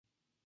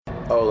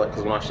Oh, like,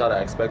 because when I shot, I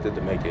expected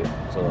to make it.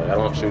 So, like, I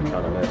don't shoot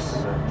trying to miss.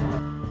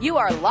 You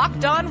are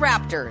Locked On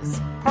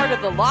Raptors, part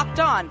of the Locked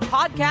On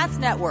Podcast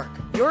Network,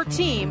 your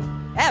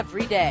team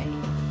every day.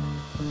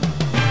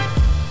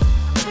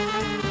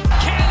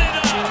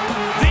 Canada,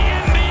 the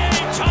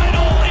NBA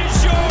title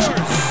is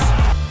yours.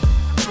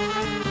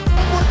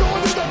 We're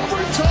going to the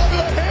overtime of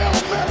the Hail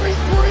Mary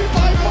 3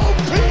 by Mo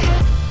Pete.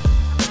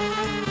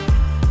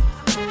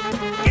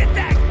 Get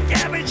that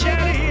garbage out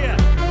of here.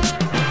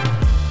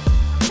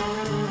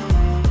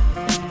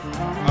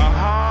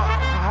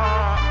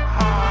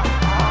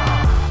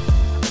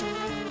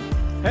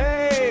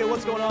 Hey,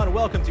 what's going on?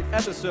 Welcome to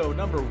episode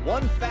number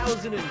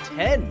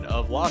 1010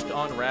 of Locked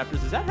On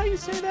Raptors. Is that how you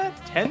say that?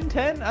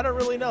 1010? I don't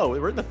really know.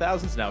 We're in the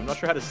thousands now. I'm not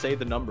sure how to say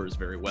the numbers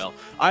very well.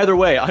 Either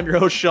way, I'm your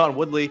host, Sean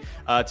Woodley.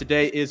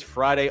 Today is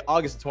Friday,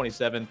 August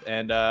 27th,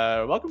 and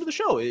welcome to the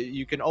show.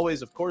 You can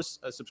always, of course,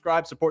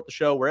 subscribe, support the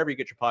show wherever you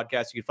get your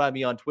podcasts. You can find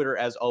me on Twitter,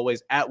 as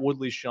always, at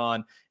WoodleySean,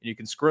 and you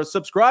can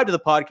subscribe to the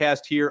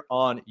podcast here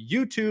on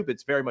YouTube.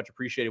 It's very much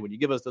appreciated when you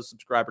give us those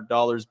subscriber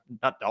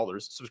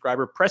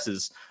subscriber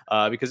presses,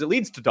 because it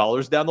leads to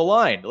dollars down the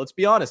line. Let's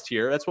be honest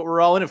here. That's what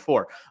we're all in it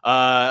for.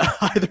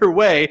 Either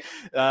way,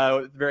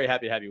 very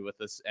happy to have you with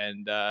us,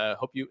 and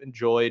hope you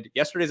enjoyed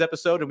yesterday's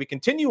episode. And we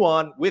continue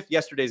on with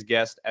yesterday's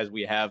guest as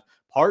we have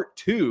part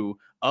 2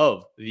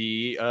 of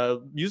the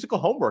musical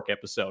homework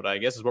episode, I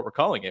guess is what we're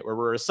calling it, where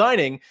we're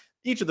assigning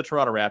each of the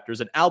Toronto Raptors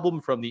an album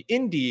from the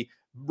indie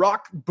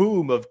rock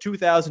boom of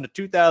 2000 to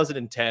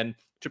 2010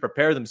 to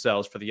prepare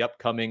themselves for the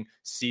upcoming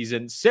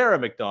season. Sarah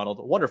McDonald,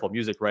 a wonderful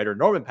music writer,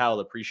 Norman Powell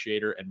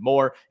appreciator, and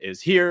more,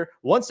 is here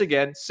once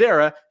again.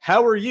 Sarah,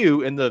 how are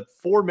you in the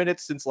 4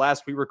 minutes since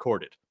last we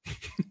recorded?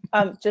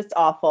 Just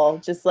awful.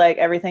 Just like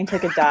everything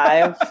took a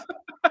dive.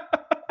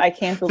 I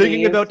can't believe.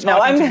 Thinking about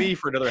talking to me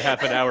for another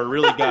half an hour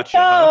really got you.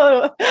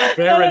 No, huh?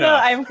 Fair enough. No,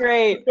 I'm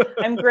great.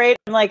 I'm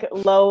like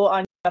low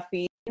on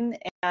caffeine,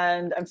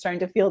 and I'm starting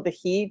to feel the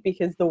heat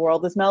because the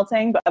world is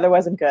melting, but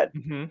otherwise I'm good.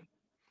 Mm-hmm.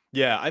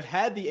 Yeah, I've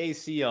had the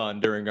AC on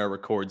during our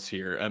records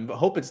here. I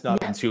hope it's not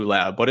been too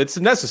loud, but it's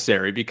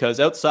necessary because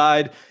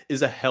outside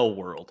is a hell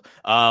world.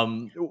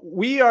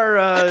 We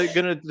are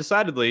going to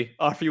decidedly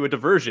offer you a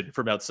diversion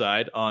from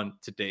outside on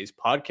today's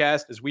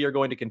podcast, as we are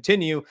going to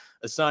continue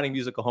assigning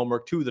musical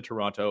homework to the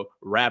Toronto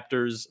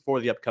Raptors for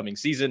the upcoming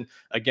season.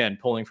 Again,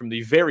 pulling from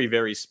the very,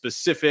 very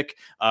specific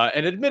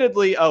and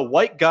admittedly a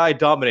white guy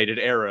dominated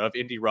era of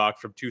indie rock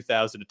from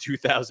 2000 to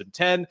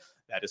 2010.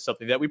 That is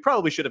something that we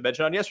probably should have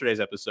mentioned on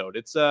yesterday's episode.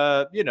 It's,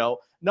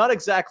 not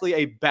exactly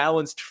a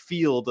balanced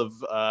field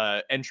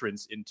of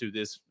entrance into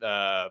this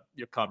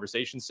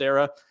conversation,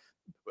 Sarah.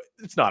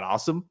 It's not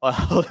awesome.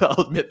 I'll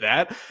admit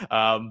that.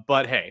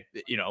 But hey,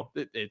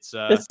 it's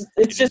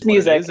just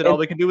music. And all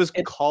we can do is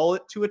call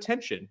it to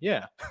attention.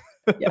 Yeah.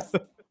 Yes.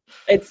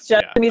 It's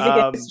just the music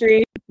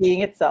industry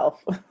being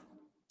itself.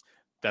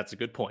 That's a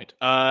good point.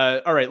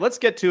 All right, let's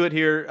get to it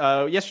here.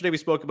 Yesterday we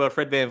spoke about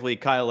Fred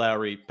VanVleet, Kyle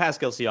Lowry,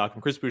 Pascal Siakam,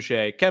 Chris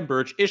Boucher, Ken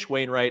Birch, Ish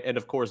Wainwright, and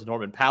of course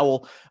Norman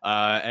Powell.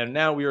 And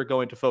now we are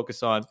going to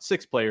focus on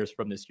 6 players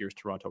from this year's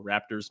Toronto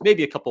Raptors.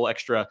 Maybe a couple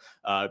extra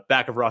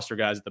back of roster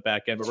guys at the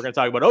back end, but we're going to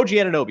talk about OG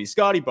Anunoby,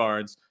 Scotty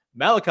Barnes,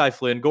 Malachi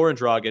Flynn, Goran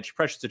Dragic,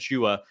 Precious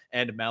Achiuwa,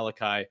 and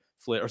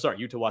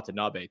Yuta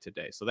Watanabe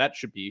today. So that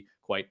should be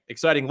quite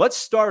exciting. Let's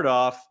start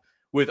off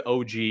with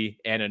OG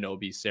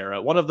Anunoby,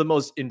 Sarah. One of the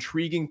most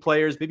intriguing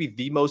players, maybe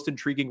the most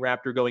intriguing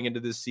Raptor going into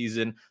this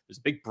season. There's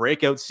a big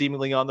breakout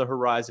seemingly on the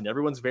horizon.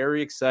 Everyone's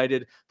very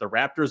excited. The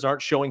Raptors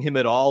aren't showing him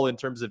at all in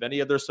terms of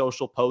any of their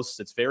social posts.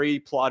 It's very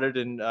plotted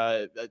and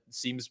it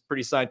seems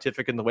pretty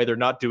scientific in the way they're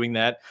not doing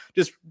that.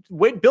 Just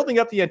building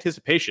up the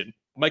anticipation.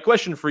 My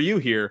question for you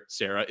here,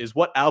 Sarah, is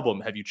what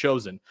album have you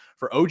chosen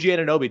for OG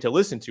Anunoby to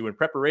listen to in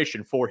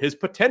preparation for his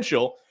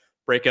potential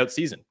breakout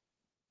season?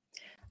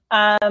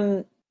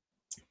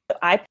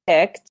 I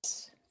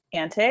picked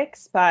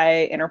Antics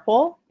by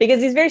Interpol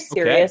because he's very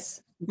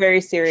serious,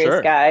 very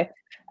serious guy.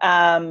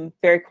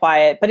 Very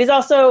quiet, but he's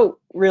also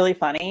really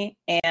funny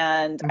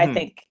and I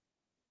think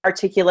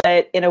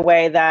articulate in a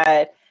way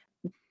that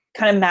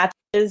kind of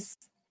matches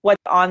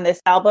what's on this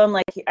album.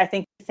 Like, I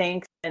think he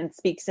thinks and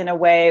speaks in a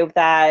way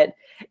that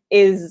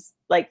is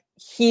like,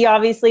 he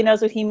obviously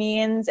knows what he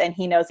means and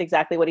he knows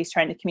exactly what he's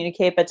trying to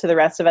communicate. But to the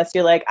rest of us,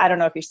 you're like, I don't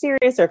know if you're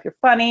serious or if you're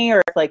funny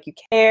or if like you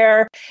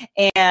care.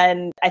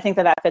 And I think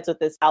that fits with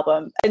this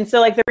album. And so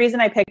like the reason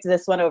I picked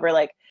this one over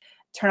like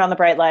Turn on the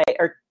Bright Lights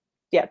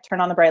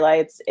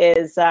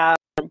is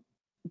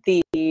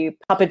the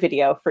puppet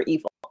video for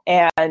Evil.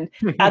 And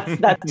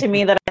that's to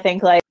me that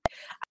I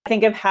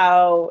think of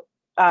how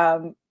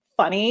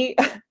funny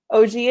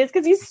OG is,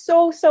 because he's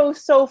so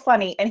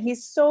funny and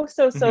he's so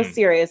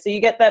serious. So you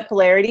get that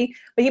polarity,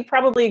 but he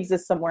probably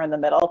exists somewhere in the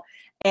middle.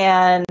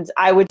 And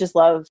I would just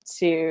love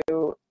to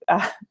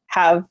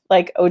have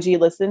like OG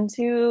listen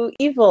to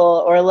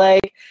Evil or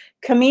like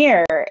Come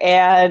Here.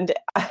 And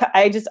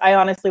I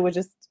honestly would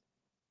just,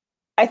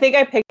 I think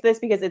I picked this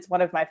because it's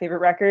one of my favorite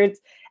records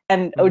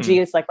and OG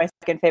is like my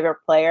second favorite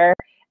player.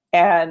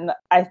 And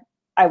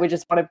I would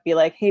just want to be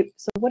like, hey,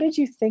 so what did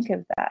you think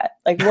of that?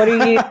 Like, what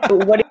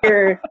are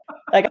your,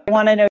 like, I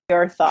want to know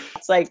your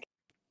thoughts. Like,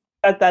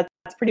 that's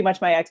pretty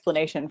much my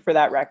explanation for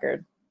that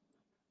record.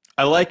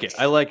 I like it.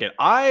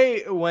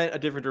 I went a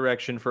different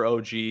direction for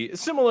OG,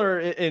 similar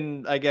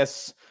in I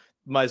guess,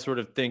 my sort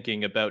of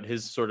thinking about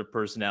his sort of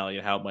personality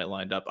and how it might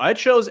line up. I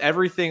chose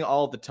Everything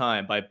All the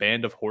Time by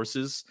Band of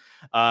Horses,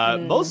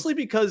 mostly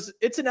because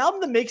it's an album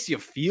that makes you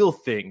feel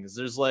things.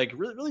 There's like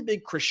really, really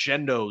big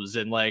crescendos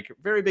and like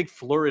very big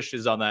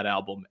flourishes on that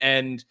album.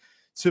 And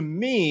to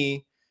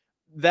me,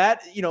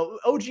 that, you know,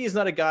 OG is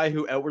not a guy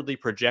who outwardly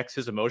projects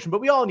his emotion, but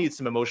we all need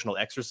some emotional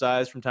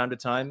exercise from time to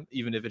time,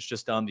 even if it's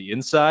just on the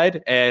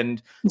inside.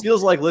 And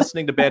feels like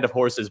listening to Band of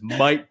Horses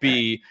might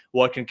be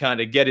what can kind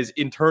of get his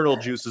internal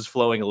juices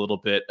flowing a little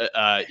bit,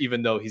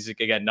 even though he's,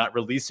 again, not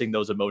releasing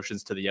those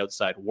emotions to the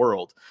outside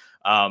world.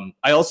 I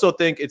also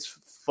think it's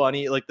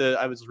funny, like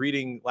I was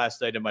reading last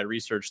night in my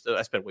research,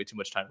 I spent way too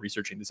much time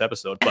researching this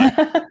episode,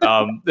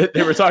 but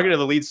they were talking to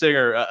the lead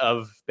singer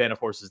of Band of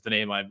Horses, the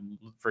name I'm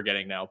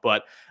forgetting now,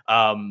 but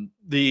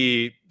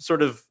the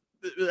sort of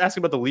asking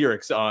about the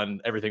lyrics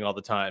on Everything All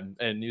the Time,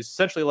 and he's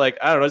essentially like,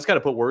 I don't know, just kind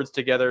of put words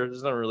together.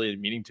 There's not really a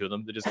meaning to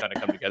them. They just kind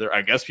of come together.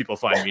 I guess people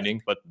find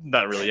meaning, but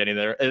not really any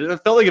there.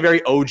 It felt like a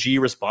very OG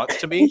response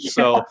to me,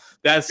 so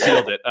that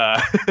sealed it.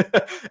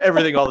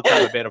 Everything All the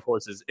Time with Band of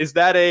Horses. Is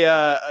that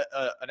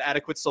an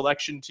adequate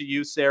selection to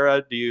you,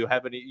 Sarah? Do you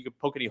have any? You can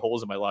poke any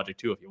holes in my logic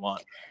too if you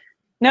want.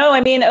 No,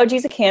 I mean,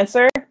 OG's a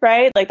Cancer,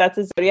 right? Like, that's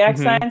his zodiac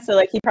sign. So,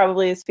 like, he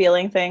probably is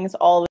feeling things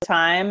all the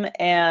time,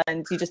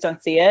 and you just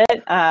don't see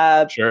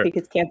it. Sure.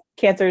 Because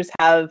Cancers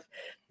have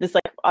this,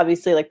 like,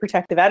 obviously, like,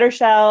 protective outer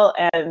shell,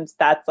 and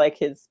that's, like,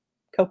 his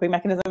coping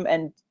mechanism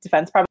and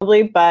defense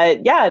probably.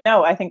 But, yeah,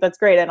 no, I think that's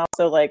great. And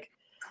also, like,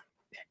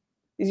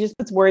 he just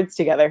puts words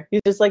together.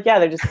 He's just like, yeah,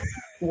 they're just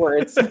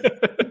words.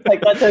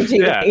 Like, that's OG.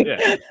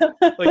 Yeah.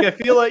 Like, I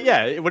feel like,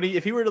 yeah,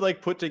 if he were to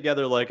like put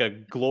together like a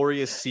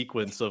glorious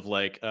sequence of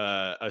like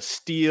a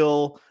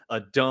steal,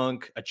 a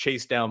dunk, a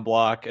chase down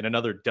block, and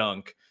another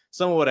dunk,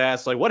 someone would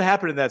ask like, what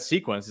happened in that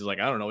sequence? He's like,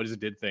 I don't know. It just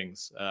did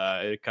things.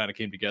 It kind of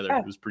came together. Yeah.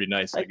 It was pretty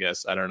nice, like, I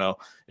guess. I don't know.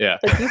 Yeah.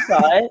 Like, you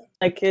saw it.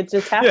 Like, it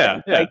just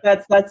happened. Yeah. Like,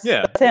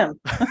 that's him.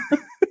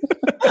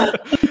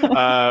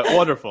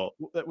 Wonderful.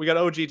 We got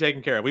OG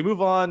taken care of. We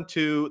move on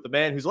to the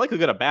man who's likely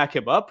going to back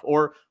him up,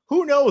 or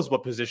who knows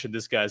what position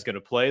this guy's going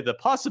to play. The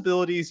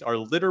possibilities are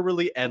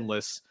literally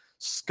endless.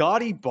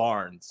 Scottie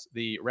Barnes,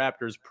 the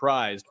Raptors'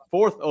 prized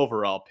 4th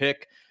overall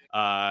pick.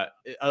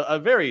 A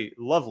very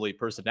lovely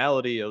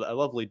personality, a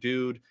lovely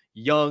dude,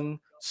 young,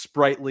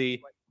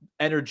 sprightly,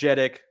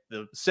 energetic,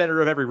 the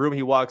center of every room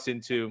he walks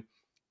into.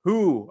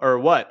 Who or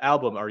what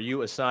album are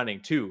you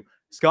assigning to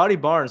Scottie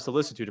Barnes to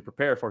listen to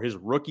prepare for his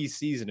rookie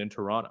season in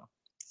Toronto?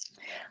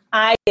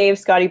 I gave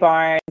Scottie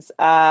Barnes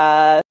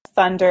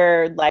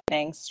Thunder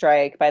Lightning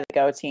Strike by the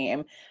Go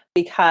Team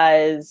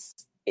because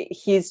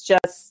he is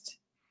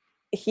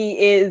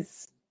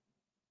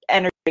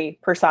energy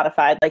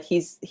personified. Like,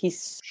 he's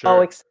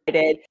so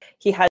excited.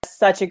 He has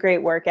such a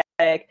great work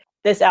ethic.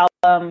 This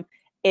album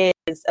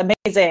is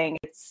amazing.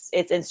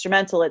 It's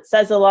instrumental. It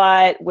says a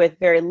lot with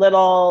very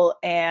little,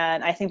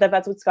 and I think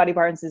that's what Scottie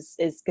Barnes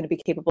is going to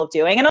be capable of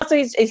doing. And also,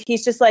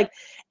 he's just like,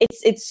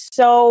 it's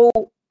so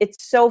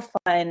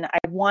fun. I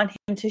want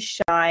him to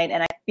shine,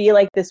 and I feel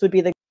like this would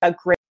be a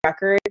great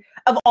record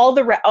of all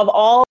the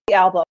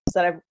albums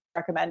that I'm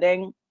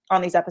recommending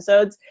on these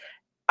episodes.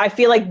 I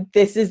feel like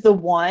this is the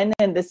one,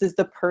 and this is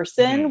the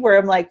person where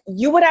I'm like,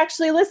 you would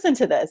actually listen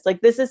to this.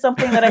 Like, this is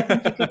something that I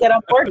think you could get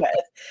on board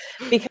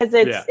with, because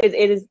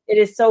it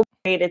is so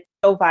great. It's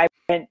so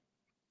vibrant.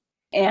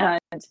 And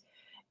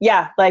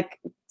yeah, like,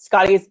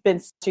 Scottie has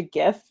been such a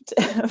gift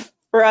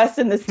for us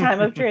in this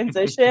time of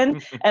transition,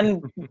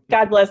 and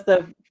God bless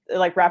the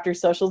Raptors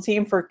social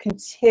team for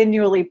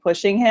continually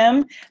pushing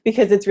him,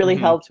 because it's really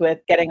helped with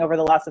getting over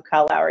the loss of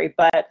Kyle Lowry.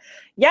 But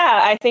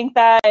yeah, I think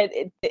that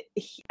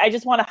I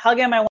just want to hug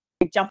him. I want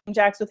to do jumping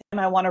jacks with him.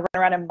 I want to run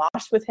around and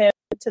mosh with him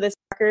to this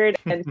record,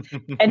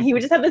 and he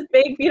would just have this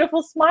big,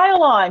 beautiful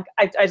smile on.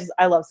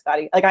 I love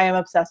Scottie. Like, I am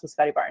obsessed with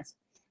Scottie Barnes.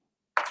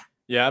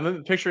 Yeah,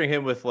 I'm picturing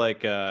him with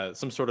like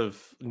some sort of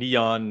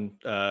neon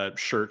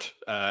shirt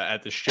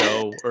at the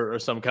show or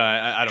some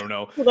kind. I don't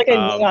know. Like a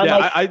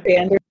neon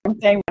band or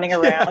something running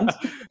around.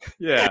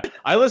 Yeah,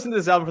 I listened to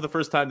this album for the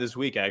first time this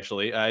week.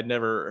 Actually, I'd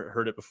never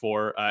heard it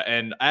before,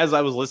 and as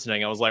I was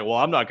listening, I was like, "Well,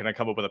 I'm not going to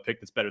come up with a pick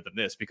that's better than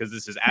this, because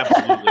this is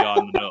absolutely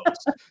on the nose.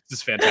 This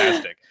is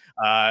fantastic."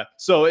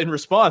 So, in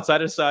response, I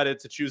decided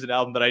to choose an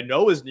album that I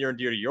know is near and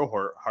dear to your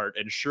heart,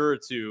 and sure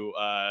to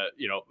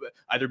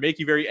either make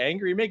you very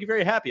angry or make you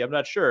very happy. I'm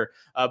not sure,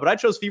 but I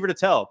chose "Fever to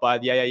Tell" by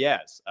the Yeah Yeah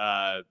Yeahs.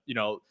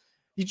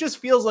 He just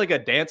feels like a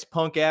dance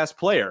punk ass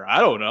player. I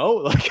don't know.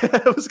 Like,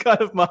 that was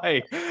kind of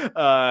my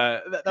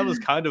that was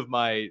kind of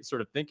my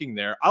sort of thinking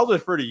there. I'll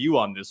defer to you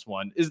on this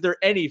one. Is there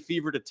any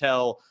Fever to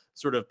Tell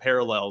sort of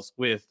parallels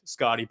with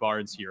Scottie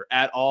Barnes here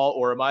at all,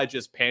 or am I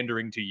just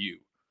pandering to you?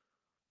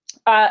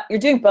 You're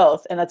doing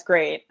both, and that's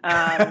great.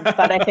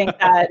 But I think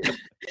that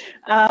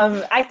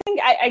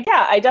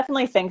I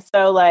definitely think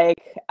so.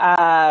 Like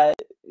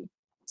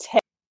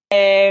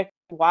tick,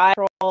 wide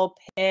roll,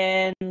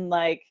 pin,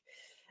 like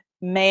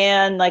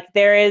man, like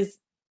there is.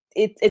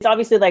 It's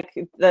obviously like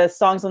the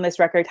songs on this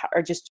record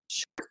are just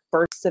short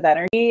bursts of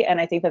energy, and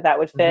I think that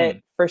would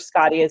fit for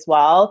Scotty as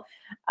well.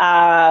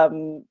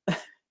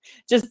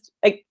 Just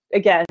like,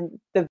 again,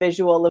 the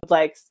visual of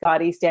like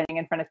Scotty standing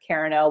in front of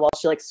Karen O while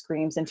she like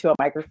screams into a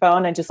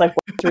microphone, and just like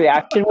what his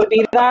reaction would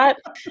be to that.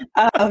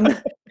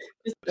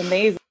 Just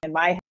amazing in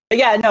my head. But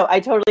yeah, no,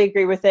 I totally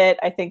agree with it.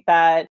 I think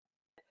that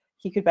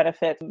he could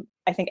benefit.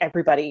 I think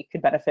everybody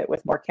could benefit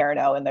with more Karen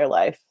O in their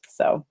life.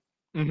 So.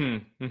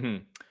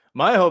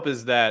 My hope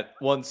is that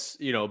once,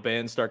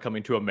 bands start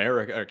coming to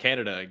America or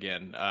Canada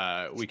again,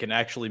 we can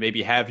actually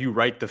maybe have you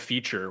write the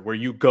feature where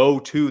you go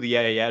to the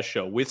AAS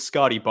show with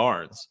Scotty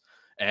Barnes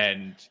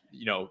and,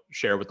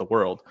 share with the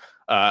world.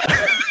 I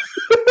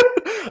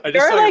just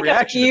there saw are your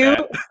reaction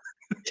to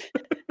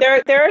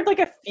that. There are like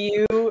a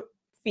few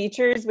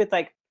features with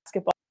like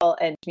basketball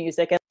and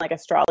music and like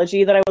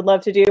astrology that I would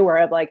love to do, where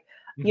I'm like,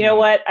 you know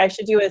what, I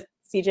should do a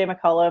CJ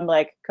McCollum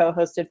like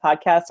co-hosted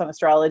podcast on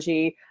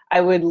astrology. I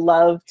would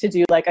love to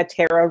do like a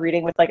tarot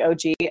reading with like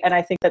OG, and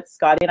I think that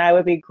Scotty and I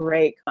would be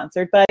great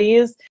concert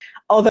buddies.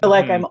 Although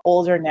like I'm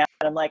older now,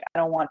 and I'm like, I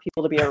don't want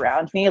people to be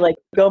around me. Like,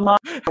 go mom,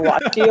 I'll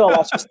watch you, I'll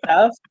watch your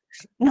stuff,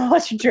 I'll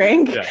watch you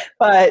drink. Yeah.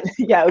 But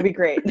yeah, it would be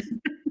great.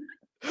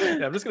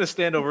 Yeah, I'm just going to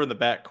stand over in the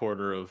back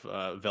corner of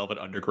Velvet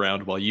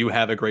Underground while you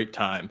have a great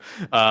time.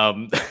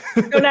 Don't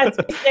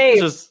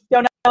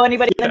know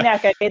anybody in the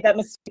neck. I made that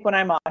mistake when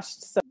I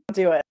moshed, so don't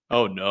do it.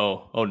 Oh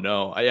no.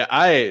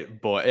 I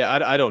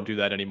don't do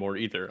that anymore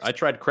either. I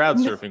tried crowd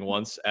surfing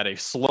once at a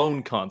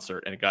Sloan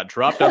concert and it got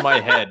dropped on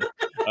my head.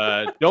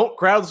 Don't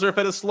crowd surf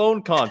at a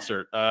Sloan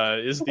concert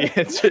is the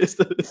answer, is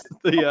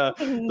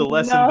the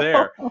lesson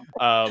there.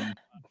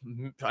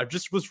 I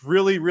just was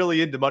really,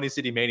 really into Money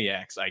City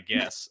Maniacs, I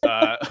guess.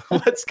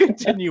 Let's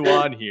continue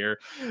on here.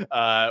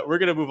 We're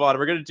going to move on.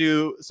 We're going to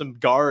do some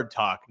guard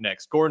talk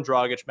next. Goran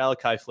Dragic,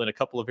 Malachi Flynn, a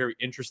couple of very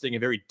interesting and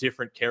very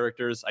different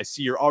characters. I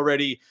see you're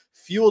already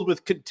fueled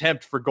with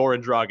contempt for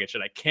Goran Dragic,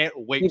 and I can't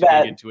wait to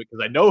get into it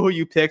because I know who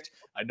you picked.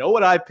 I know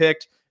what I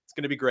picked. It's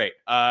going to be great.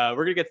 We're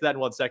going to get to that in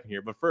 1 second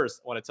here. But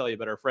first, I want to tell you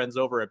about our friends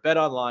over at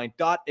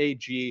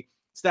betonline.ag.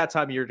 It's that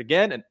time of year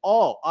again, and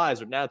all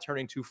eyes are now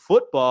turning to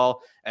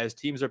football as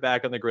teams are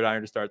back on the gridiron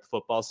to start the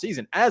football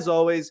season. As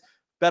always,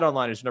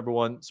 BetOnline is your number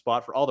one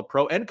spot for all the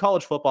pro and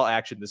college football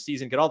action this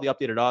season. Get all the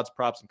updated odds,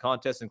 props, and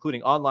contests,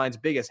 including online's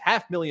biggest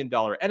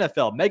 $500,000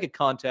 NFL mega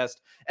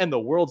contest and the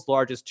world's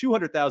largest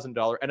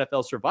 $200,000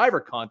 NFL Survivor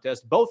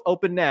contest, both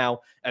open now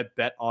at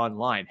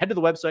BetOnline. Head to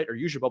the website or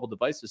use your mobile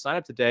device to sign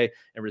up today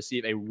and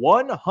receive a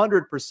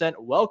 100%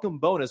 welcome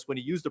bonus when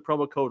you use the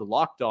promo code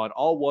LOCKEDON,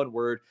 all one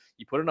word.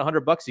 You put in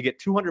 $100, you get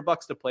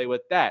 $200 to play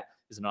with. That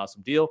is an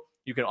awesome deal.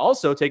 You can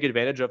also take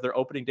advantage of their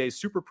opening day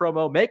super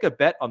promo. Make a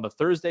bet on the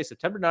Thursday,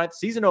 September 9th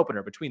season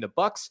opener between the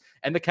Bucs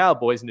and the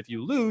Cowboys. And if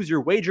you lose,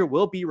 your wager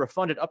will be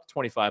refunded up to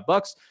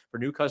 $25 for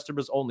new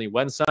customers only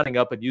when signing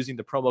up and using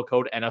the promo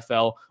code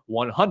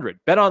NFL100.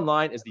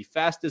 BetOnline is the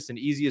fastest and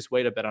easiest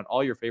way to bet on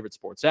all your favorite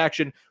sports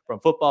action, from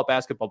football,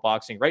 basketball,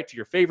 boxing, right to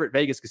your favorite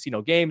Vegas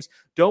casino games.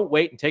 Don't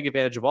wait and take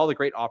advantage of all the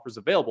great offers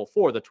available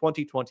for the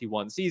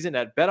 2021 season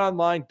at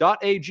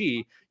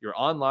betonline.ag, your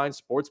online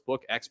sportsbook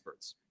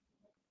experts.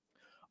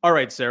 All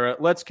right, Sarah,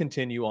 let's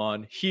continue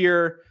on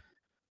here.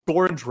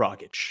 Goran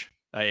Dragic,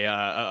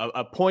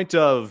 a point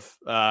of,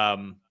 I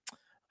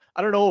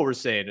don't know what we're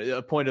saying,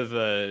 a point of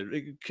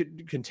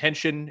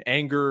contention,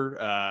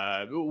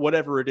 anger,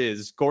 whatever it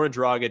is. Goran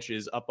Dragic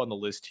is up on the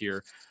list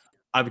here.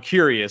 I'm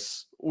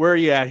curious, where are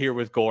you at here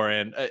with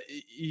Goran?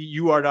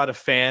 You are not a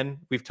fan.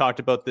 We've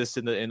talked about this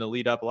in the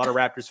lead up. A lot of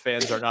Raptors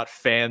fans are not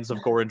fans of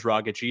Goran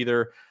Dragic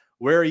either.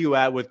 Where are you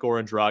at with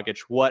Goran Dragic?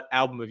 What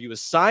album have you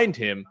assigned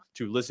him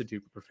to listen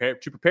to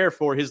prepare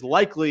for his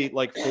likely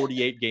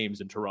 48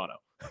 games in Toronto?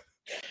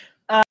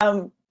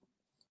 God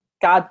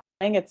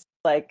dang, it's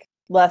like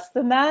less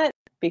than that,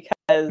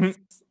 because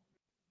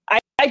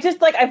I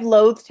just I've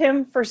loathed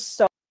him for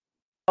so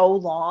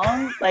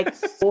long,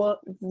 so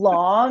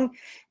long.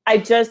 I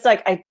just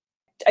I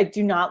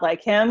do not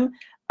like him.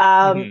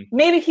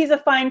 Maybe he's a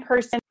fine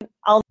person.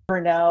 I'll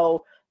never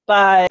know.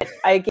 But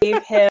I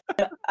gave him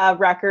a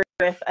record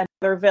with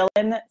another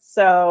villain.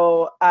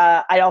 So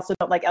I also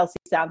don't like LCD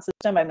Sound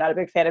System. I'm not a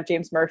big fan of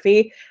James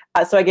Murphy.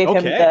 So I gave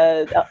him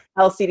the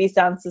LCD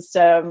Sound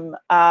System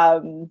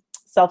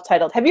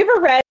self-titled. Have you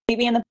ever read Meet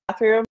Me in the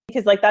Bathroom?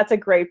 Because that's a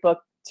great book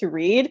to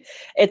read.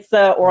 It's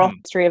the oral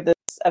history of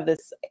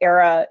this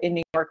era in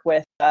New York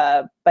with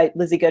by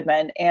Lizzie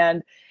Goodman.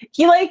 And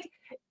he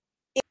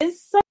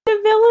is such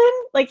a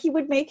villain. He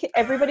would make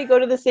everybody go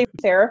to the same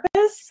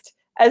therapist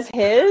as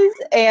his,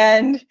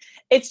 and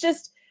it's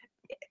just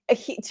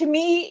to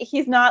me,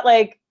 he's not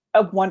a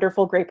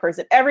wonderful, great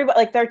person.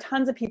 Everybody, there are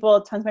tons of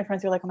my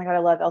friends who are like, oh my God, I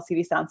love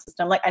LCD Sound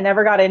System. I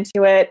never got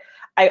into it.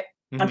 I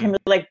found him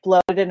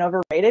bloated and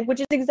overrated,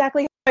 which is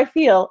exactly how I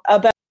feel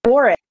about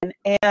Goran.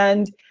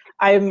 And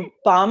I'm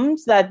bummed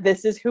that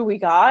this is who we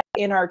got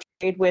in our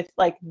trade with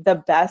like the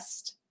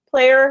best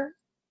player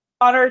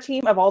on our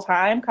team of all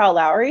time, Kyle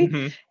Lowry.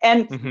 Mm-hmm.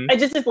 And Mm-hmm. it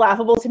just is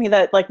laughable to me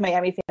that like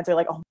Miami fans are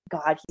like, oh my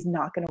God, he's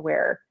not going to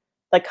wear,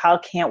 like Kyle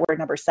can't wear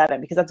number 7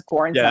 because that's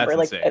Goran's number.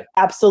 Like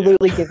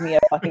absolutely give me a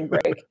fucking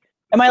break.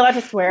 Am I allowed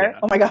to swear? Yeah.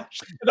 Oh my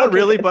gosh. Not okay.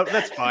 Really, but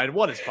that's fine.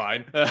 One is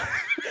fine.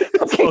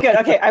 Okay, good.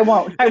 Okay, I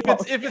won't.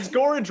 If it's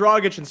Goran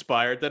Dragic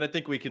inspired, then I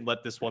think we can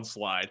let this one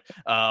slide.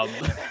 I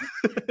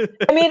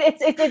mean,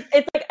 it's like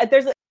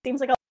it seems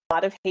like a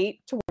lot of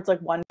hate towards like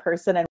one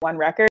person and one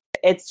record.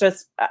 It's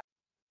just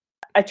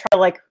I try to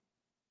like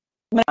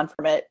move on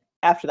from it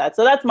after that.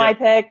 So that's my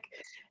pick.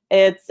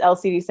 It's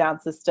LCD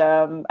Sound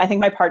System. I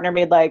think my partner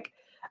made like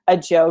a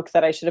joke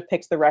that I should have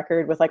picked the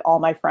record with like all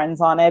my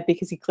friends on it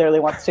because he clearly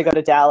wants to go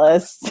to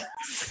Dallas.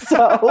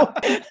 So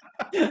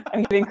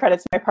I'm giving credit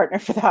to my partner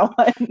for that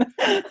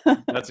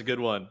one. That's a good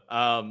one.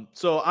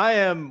 So I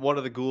am one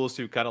of the ghouls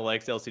who kind of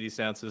likes LCD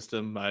Sound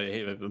System.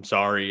 I'm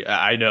sorry.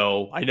 I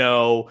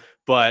know,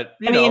 but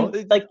I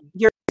mean, like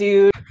you're a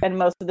dude, and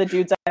most of the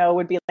dudes I know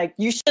would be like,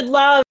 you should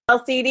love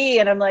LCD,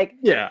 and I'm like,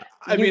 yeah.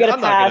 I mean, I'm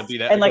not gonna be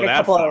that, and like a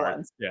couple far. other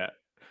ones.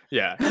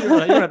 Yeah, you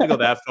don't have to go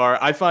that far.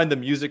 I find the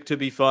music to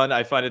be fun.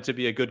 I find it to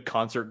be a good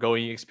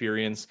concert-going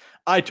experience.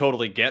 I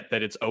totally get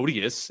that it's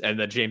odious and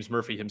that James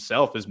Murphy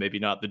himself is maybe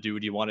not the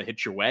dude you want to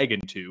hitch your wagon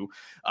to.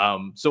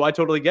 So I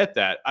totally get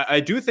that.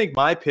 I do think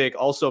my pick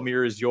also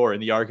mirrors your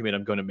in the argument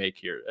I'm going to make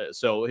here.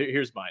 So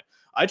here's mine.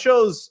 I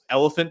chose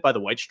Elephant by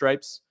the White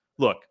Stripes.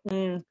 Look.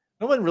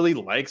 No one really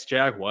likes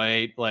Jack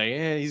White. Like,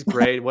 he's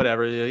great,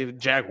 whatever.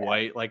 Jack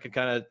White, like,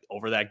 kind of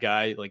over that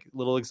guy, like, a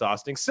little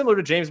exhausting. Similar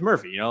to James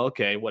Murphy, you know?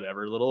 Okay,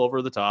 whatever. A little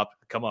over the top.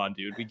 Come on,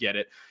 dude. We get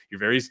it. You're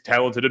very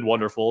talented and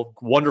wonderful.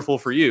 Wonderful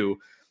for you.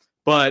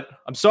 But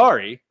I'm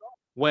sorry,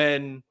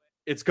 when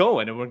it's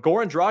going, and when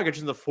Goran Dragic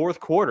is in the fourth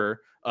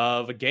quarter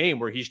of a game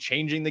where he's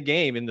changing the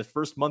game in the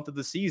first month of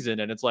the season,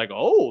 and it's like,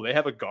 oh, they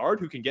have a guard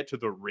who can get to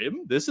the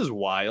rim? This is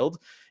wild.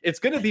 It's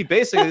going to be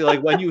basically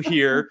like when you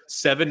hear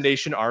Seven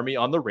Nation Army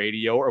on the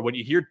radio, or when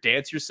you hear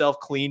Dance Yourself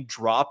Clean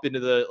drop into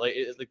the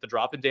like the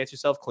drop in Dance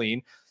Yourself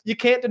Clean. You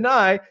can't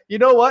deny, you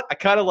know what? I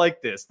kind of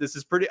like this. This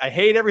is pretty, I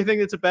hate everything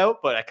it's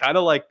about, but I kind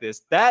of like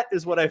this. That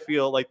is what I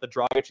feel like the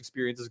Dragic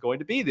experience is going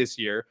to be this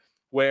year.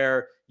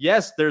 Where,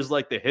 yes, there's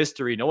like the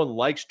history. No one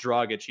likes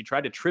Dragic. He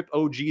tried to trip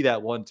OG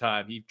that one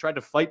time. He tried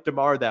to fight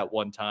DeMar that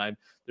one time.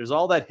 There's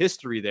all that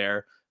history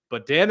there.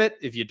 But damn it,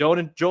 if you don't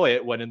enjoy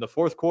it when in the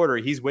fourth quarter,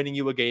 he's winning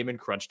you a game in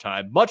crunch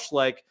time, much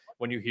like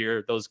when you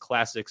hear those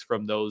classics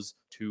from those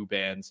two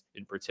bands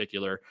in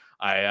particular.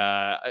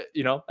 I'm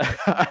on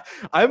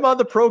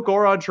the pro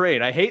Goran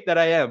train. I hate that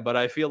I am, but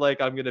I feel like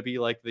I'm going to be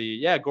like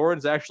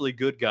Goran's actually a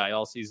good guy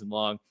all season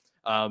long.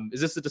 Is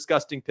this a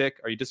disgusting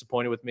pick? Are you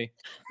disappointed with me?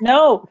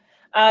 No.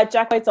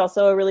 Jack White's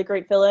also a really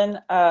great villain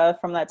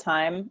from that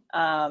time.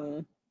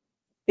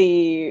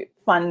 The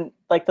fun,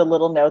 like the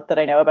little note that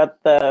I know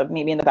about the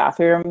Meet Me in the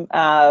Bathroom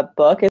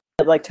book is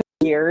that, like, took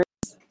years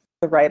for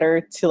the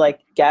writer to like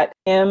get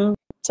him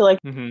to like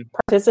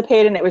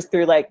participate, and it was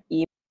through like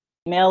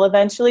email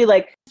eventually,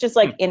 like just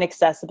like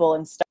inaccessible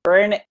and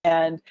stubborn.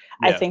 And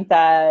I think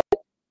that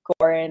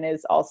Goran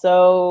is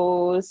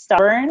also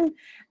stubborn.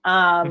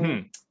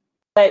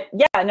 But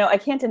yeah, no, I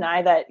can't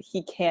deny that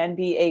he can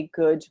be a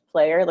good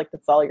player. Like,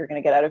 that's all you're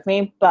going to get out of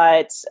me.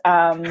 But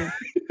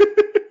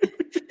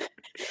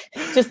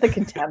just the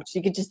contempt,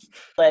 you could just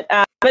feel it.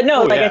 But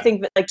no, I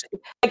think that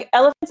like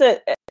Elephant's an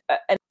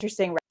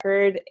interesting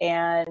record,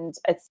 and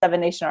it's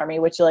Seven Nation Army,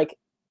 which like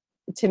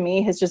to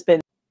me has just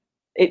been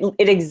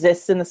it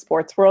exists in the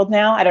sports world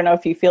now. I don't know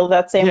if you feel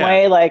that same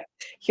way, like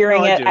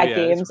hearing it at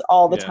games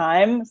all the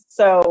time.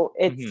 So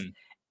it's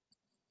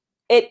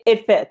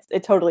it fits.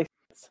 It totally fits.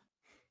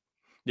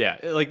 Yeah,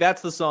 like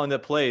that's the song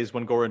that plays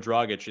when Goran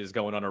Dragic is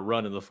going on a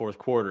run in the fourth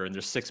quarter, and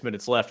there's 6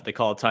 minutes left. They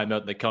call a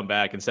timeout, and they come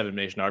back, and Seven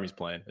Nation Army's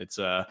playing. It's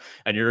and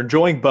you're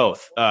enjoying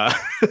both. You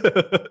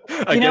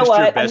know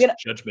what? Your best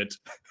judgment.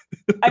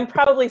 I'm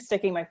probably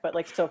sticking my foot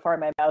like so far in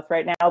my mouth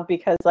right now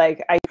because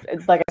like I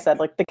said,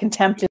 like the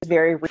contempt is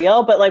very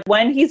real. But like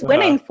when he's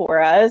winning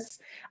for us,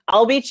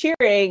 I'll be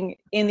cheering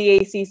in the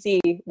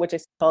ACC, which I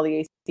call the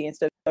ACC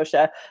instead of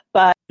Scotia.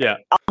 But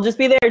I'll just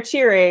be there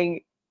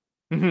cheering.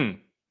 Mm-hmm.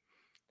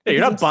 Yeah,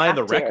 you're not buying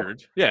the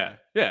record. Yeah.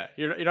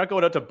 You're not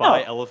going out to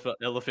buy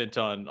Elephant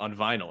on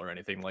vinyl or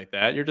anything like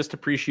that. You're just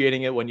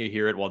appreciating it when you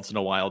hear it once in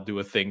a while. Do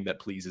a thing that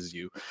pleases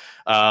you.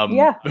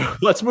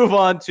 Let's move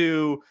on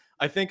to,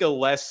 I think, a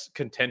less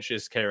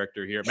contentious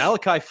character here.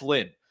 Malachi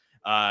Flynn.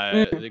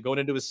 Going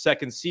into his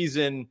second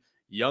season,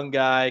 young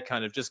guy,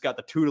 kind of just got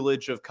the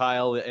tutelage of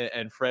Kyle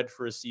and Fred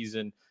for a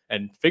season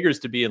and figures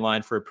to be in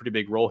line for a pretty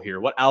big role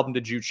here. What album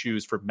did you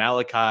choose for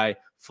Malachi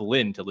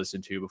Flynn to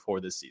listen to before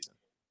this season?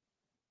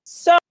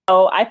 So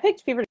I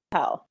picked Fever to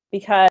Hell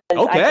because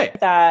I think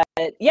that,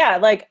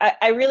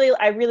 I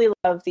really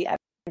love the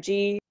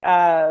energy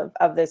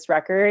of this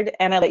record,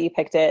 and I let you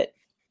picked it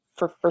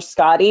for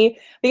Scotty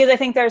because I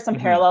think there are some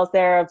parallels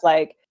there of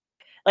like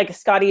like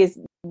Scotty is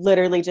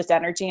literally just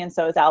energy, and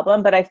so is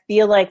Album. But I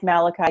feel like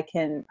Malachi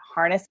can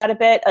harness that a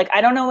bit. Like,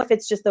 I don't know if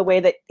it's just the way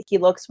that he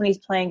looks when he's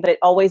playing, but it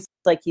always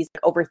like he's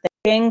like,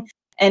 overthinking.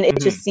 And it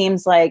just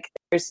seems like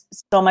there's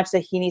so much that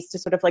he needs to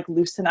sort of like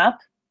loosen up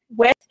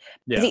with,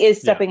 because he is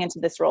stepping into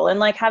this role. And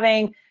like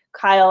having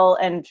Kyle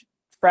and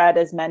Fred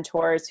as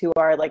mentors, who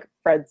are like,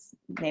 Fred's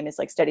name is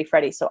like Steady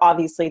Freddy. So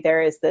obviously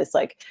there is this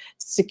like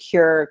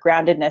secure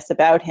groundedness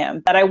about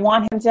him, but I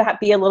want him to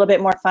be a little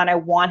bit more fun. I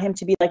want him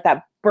to be like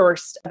that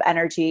burst of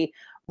energy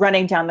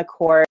running down the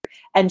court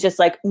and just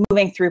like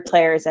moving through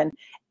players. And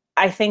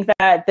I think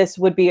that this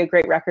would be a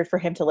great record for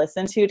him to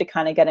listen to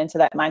kind of get into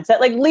that mindset.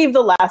 Like, leave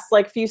the last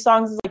like few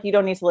songs, like you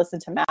don't need to listen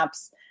to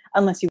Maps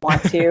unless you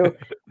want to.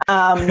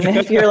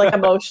 If you're like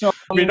emotional,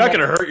 I mean, you're not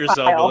going to hurt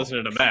yourself by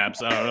listening to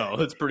Maps. I don't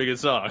know. It's a pretty good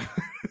song.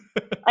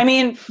 I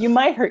mean, you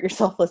might hurt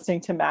yourself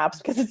listening to Maps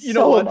because it's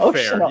so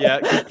emotional. Fair. Yeah,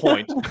 good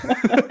point.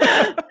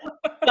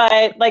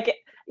 But like,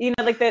 you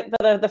know, like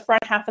the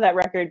front half of that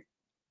record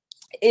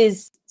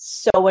is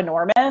so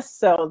enormous.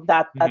 So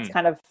that's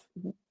kind of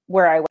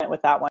where I went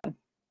with that one.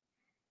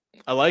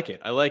 I like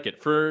it.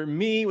 For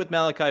me, with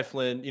Malachi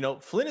Flynn, you know,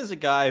 Flynn is a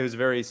guy who's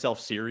very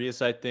self-serious,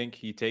 I think.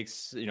 He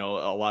takes, you know,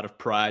 a lot of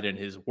pride in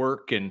his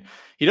work, and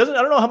I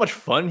don't know how much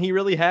fun he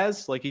really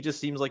has. Like, he just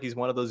seems like he's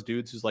one of those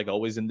dudes who's like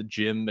always in the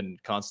gym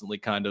and constantly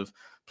kind of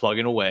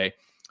plugging away.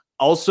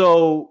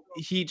 Also,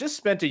 he just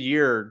spent a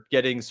year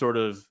getting sort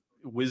of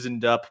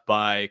wizened up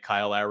by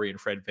Kyle Lowry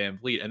and Fred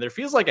VanVleet, and there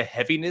feels like a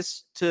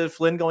heaviness to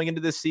Flynn going into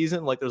this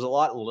season. Like, there's a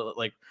lot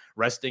like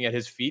resting at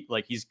his feet.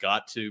 Like, he's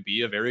got to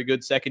be a very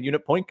good second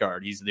unit point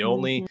guard. He's the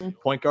only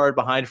point guard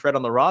behind Fred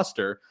on the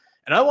roster,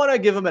 and I want to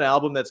give him an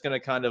album that's going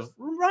to kind of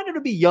remind him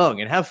to be young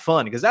and have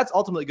fun, because that's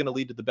ultimately going to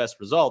lead to the best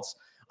results.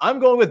 I'm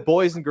going with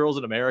Boys and Girls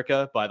in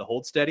America by the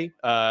Hold Steady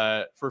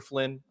for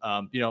Flynn.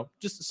 You know,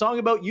 just a song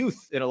about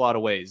youth in a lot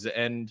of ways,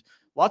 and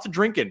lots of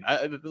drinking.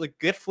 Like,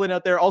 get Flynn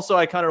out there. Also,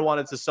 I kind of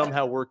wanted to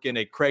somehow work in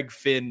a Craig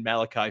Finn,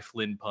 Malachi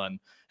Flynn pun.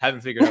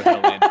 Haven't figured out how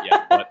to land it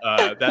yet,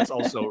 but that's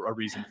also a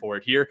reason for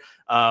it here.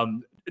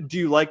 Do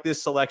you like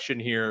this selection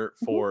here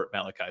for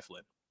Malachi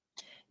Flynn?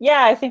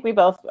 Yeah, I think we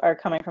both are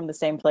coming from the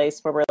same place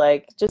where we're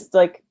like, just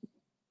like,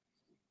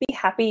 be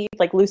happy,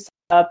 like loosen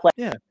up,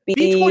 like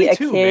be 22,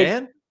 a kid.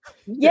 Man.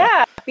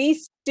 Yeah, be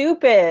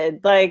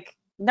stupid. Like,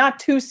 not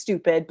too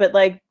stupid, but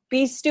like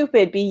be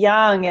stupid, be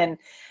young. And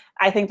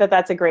I think that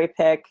that's a great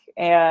pick,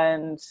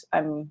 and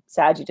I'm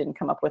sad you didn't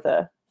come up with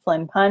a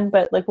Flynn pun,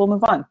 but like, we'll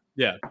move on.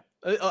 Yeah.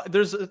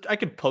 I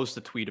could post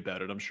a tweet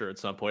about it, I'm sure, at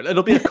some point.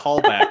 It'll be a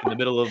callback in the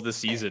middle of the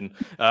season.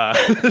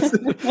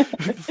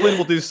 Flynn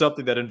will do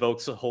something that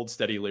invokes a Hold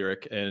Steady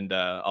lyric, and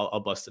I'll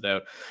bust it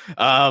out.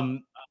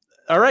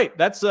 All right,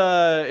 that's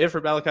it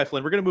for Malachi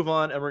Flynn. We're going to move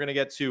on, and we're going to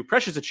get to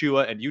Precious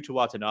Achiuwa and Yuta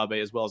Watanabe,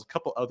 as well as a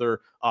couple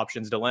other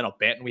options. Delano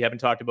Banton we haven't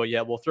talked about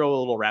yet. We'll throw a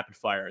little rapid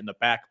fire in the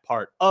back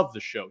part of the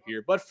show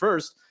here. But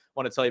first, I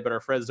want to tell you about our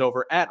friends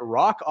over at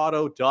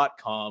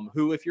rockauto.com,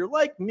 who, if you're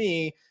like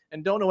me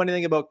and don't know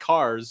anything about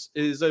cars,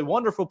 is a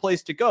wonderful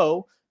place to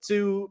go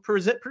to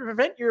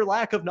prevent your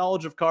lack of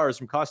knowledge of cars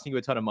from costing you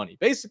a ton of money.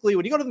 Basically,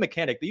 when you go to the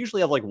mechanic, they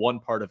usually have like one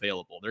part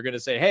available. They're going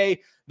to say,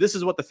 hey, this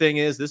is what the thing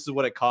is. This is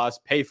what it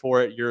costs. Pay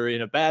for it. You're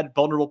in a bad,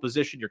 vulnerable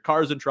position. Your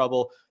car's in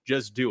trouble.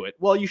 Just do it.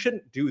 Well, you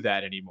shouldn't do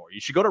that anymore.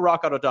 You should go to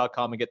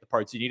rockauto.com and get the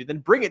parts you need, and then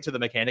bring it to the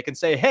mechanic and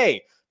say,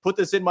 hey, put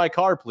this in my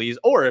car, please.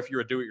 Or if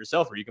you're a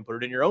do-it-yourselfer, you can put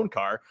it in your own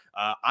car.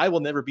 I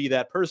will never be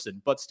that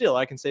person, but still,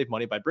 I can save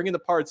money by bringing the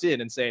parts in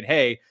and saying,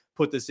 hey,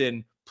 put this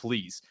in,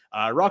 please.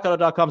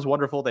 Rockauto.com is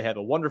wonderful. They have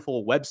a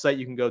wonderful website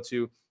you can go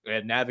to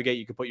and navigate.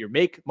 You can put your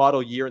make,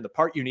 model, year, and the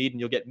part you need,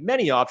 and you'll get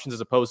many options as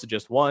opposed to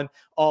just one,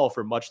 all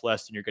for much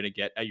less than you're going to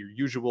get at your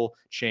usual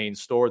chain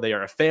store. They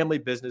are a family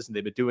business, and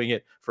they've been doing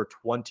it for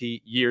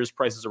 20 years.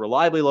 Prices are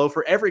reliably low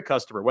for every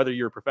customer, whether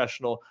you're a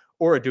professional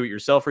or a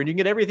do-it-yourselfer, and you can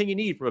get everything you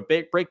need from a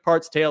brake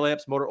parts, tail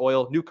lamps, motor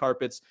oil, new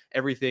carpets,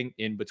 everything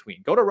in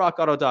between. Go to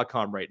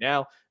rockauto.com right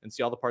now and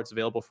see all the parts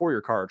available for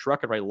your car or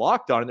truck, and write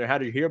Locked On in their How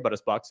Did You Hear About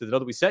Us box so they know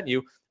that we sent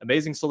you.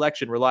 Amazing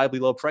selection, reliably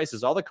low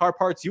prices, all the car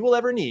parts you will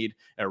ever need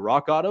at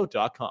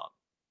rockauto.com.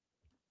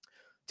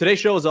 Today's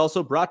show is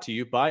also brought to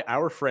you by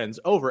our friends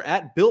over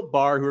at Built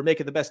Bar, who are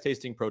making the best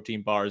tasting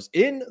protein bars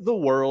in the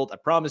world. I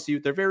promise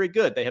you, they're very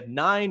good. They have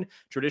 9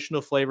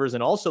 traditional flavors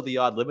and also the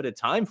odd limited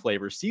time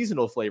flavors,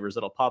 seasonal flavors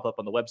that'll pop up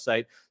on the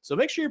website. So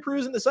make sure you're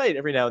perusing the site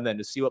every now and then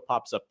to see what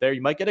pops up there.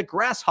 You might get a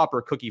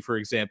grasshopper cookie, for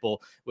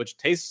example, which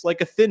tastes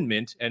like a Thin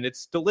Mint, and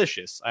it's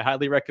delicious. I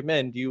highly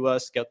recommend you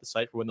scout the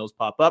site for when those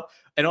pop up.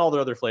 And all the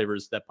other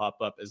flavors that pop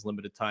up as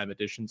limited time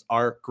editions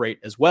are great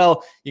as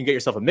well. You can get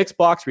yourself a mix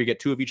box where you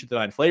get 2 of each of the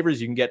 9 flavors.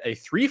 You can get get a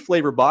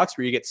 3-flavor box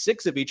where you get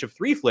 6 of each of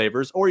 3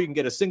 flavors, or you can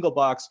get a single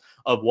box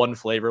of 1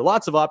 flavor.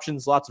 Lots of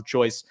options, lots of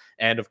choice.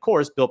 And of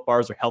course, Built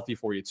Bars are healthy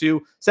for you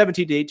too.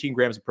 17 to 18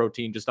 grams of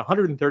protein, just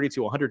 130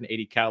 to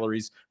 180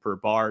 calories per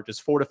bar,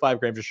 just 4 to 5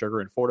 grams of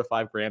sugar and 4 to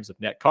 5 grams of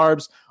net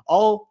carbs.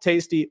 All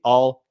tasty,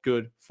 all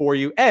good for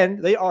you.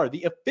 And they are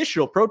the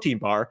official protein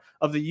bar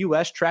of the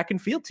U.S. track and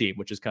field team,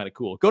 which is kind of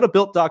cool. Go to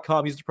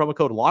built.com, use the promo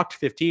code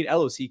LOCKED15,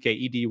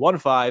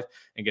 LOCKED15,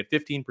 and get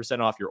 15%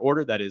 off your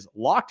order. That is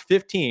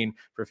LOCKED15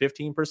 for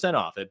 15%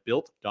 off at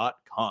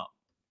built.com.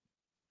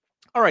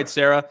 All right,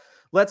 Sarah,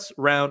 let's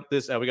round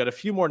this out. We got a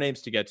few more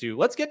names to get to.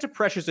 Let's get to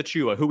Precious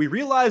Achiuwa, who we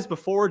realized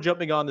before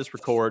jumping on this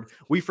record,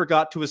 we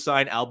forgot to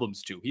assign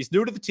albums to. He's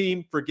new to the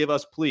team, forgive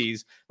us,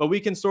 please, but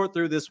we can sort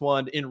through this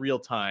one in real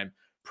time.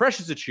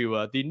 Precious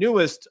Achiuwa, the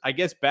newest, I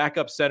guess,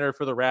 backup center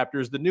for the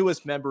Raptors, the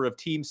newest member of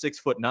Team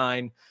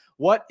 6'9".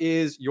 What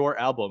is your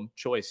album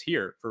choice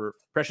here for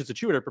Precious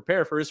Achiuwa to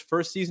prepare for his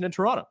first season in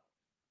Toronto?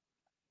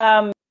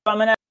 I'm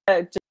going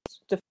to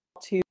just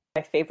default to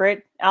my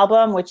favorite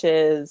album, which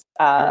is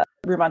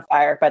Room on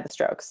Fire by The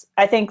Strokes.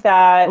 I think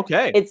that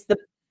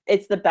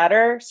it's the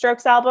better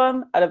Strokes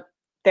album out of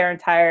their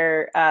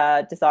entire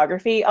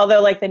discography,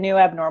 although like the new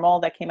Abnormal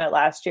that came out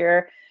last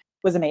year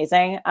was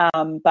amazing.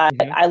 But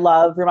I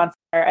love Room on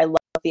Fire. I love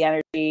the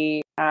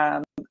energy.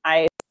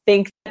 I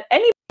think that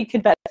anybody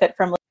could benefit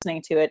from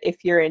listening to it if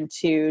you're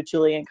into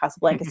Julian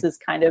Casablancas'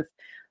 kind of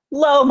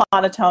low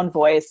monotone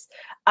voice.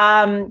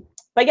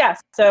 But yeah,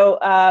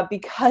 so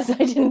because I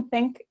didn't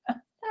think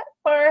that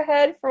far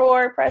ahead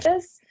for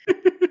Precious,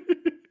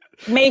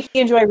 may he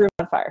enjoy Room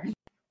on Fire.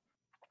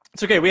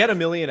 It's okay. We had a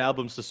million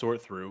albums to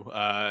sort through,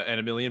 and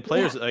a million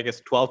players. I guess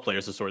 12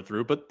 players to sort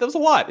through, but that was a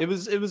lot. It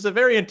was a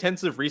very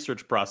intensive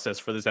research process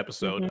for this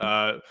episode.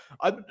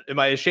 Am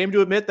I ashamed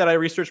to admit that I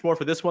researched more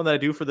for this one than I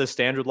do for the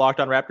standard Locked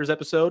On Raptors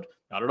episode?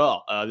 Not at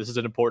all. This is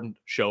an important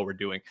show we're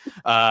doing.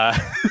 I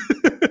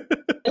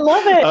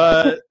love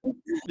it.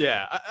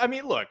 Yeah, I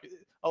mean, look.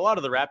 A lot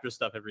of the Raptors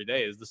stuff every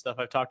day is the stuff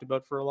I've talked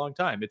about for a long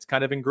time. It's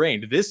kind of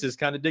ingrained. This is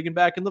kind of digging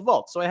back in the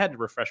vault. So I had to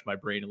refresh my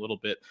brain a little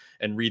bit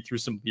and read through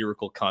some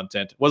lyrical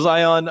content. Was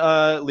I on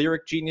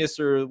Lyric Genius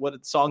or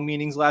what song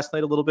meanings last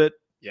night a little bit?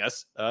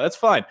 Yes, that's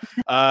fine.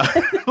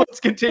 Let's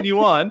continue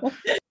on.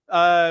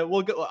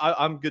 We'll go.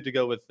 I'm good to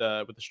go with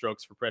the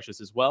Strokes for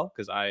Precious as well,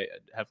 because I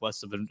have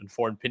less of an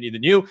informed opinion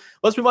than you.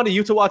 Let's move on to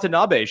Yuta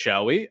Watanabe,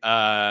 shall we?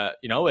 A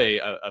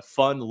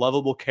fun,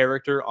 lovable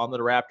character on the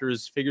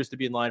Raptors, figures to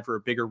be in line for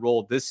a bigger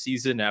role this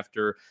season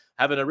after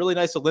having a really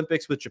nice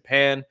Olympics with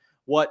Japan.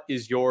 What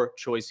is your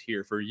choice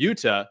here for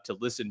Yuta to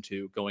listen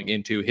to going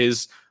into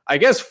his, I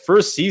guess,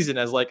 first season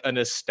as like an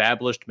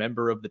established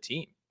member of the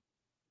team?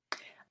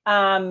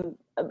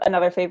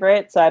 Another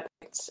favorite. So I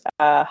picked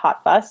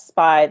Hot Fuss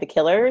by The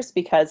Killers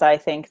because I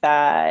think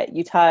that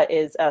Yuta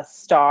is a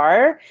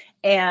star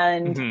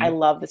and I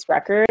love this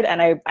record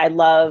and I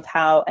love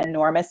how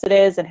enormous it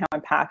is and how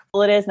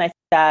impactful it is. And I think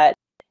that,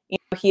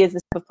 he is the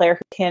type of player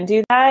who can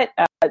do that.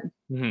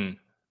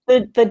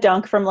 The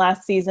dunk from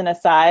last season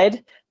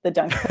aside, the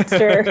dunk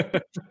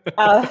poster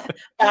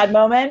bad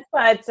moment.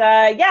 But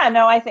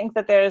I think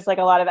that there's like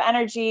a lot of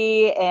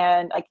energy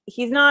and like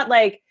he's not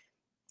like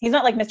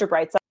Mr.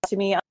 Brightside to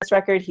me on this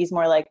record. He's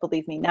more like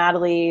Believe Me,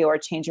 Natalie or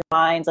Change Your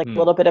Minds, like a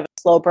little bit of a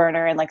slow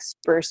burner and like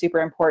super, super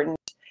important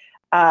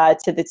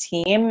to the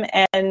team.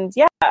 And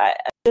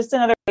just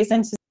another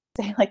reason to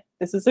say like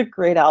this is a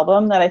great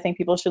album that I think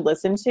people should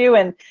listen to.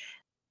 And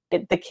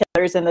the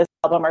Killers in this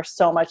album are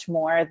so much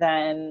more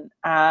than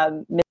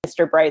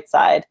Mr.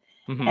 Brightside.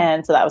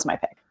 And so that was my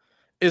pick.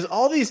 Is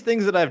All These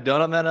Things That I've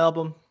Done on that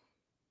album?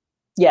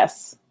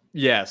 Yes.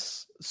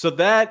 So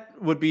that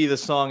would be the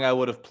song I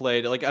would have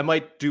played. Like I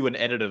might do an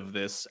edit of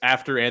this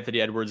after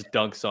Anthony Edwards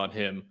dunks on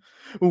him.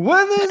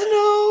 When there's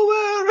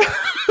nowhere.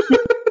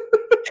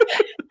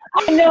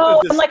 I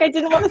know. I'm like, I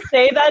didn't want to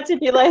say that to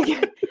be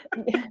like,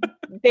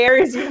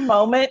 there's your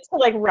moment to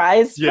like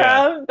rise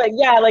from. But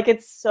like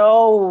it's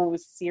so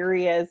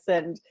serious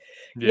and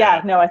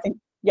I think.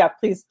 Yeah,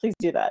 please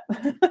do that.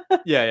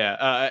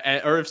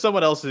 Or if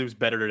someone else who's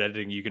better at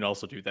editing, you can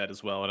also do that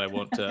as well. And I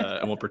won't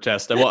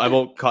protest. I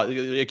won't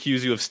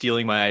accuse you of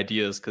stealing my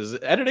ideas because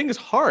editing is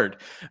hard.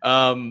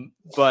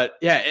 But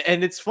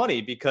and it's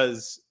funny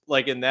because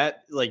like in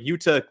that, like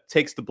Yuta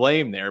takes the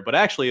blame there, but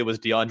actually it was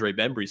DeAndre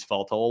Bembry's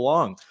fault all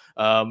along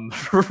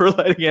for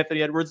letting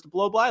Anthony Edwards to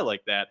blow by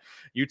like that.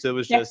 Yuta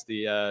was just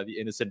the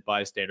innocent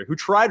bystander who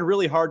tried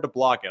really hard to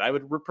block it. I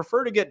would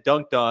prefer to get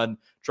dunked on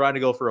trying to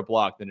go for a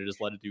block than to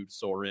just let a dude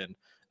soar in.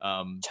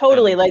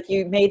 Totally. Like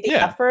you made the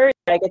effort.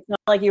 Like it's not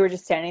like you were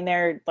just standing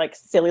there like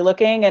silly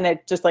looking and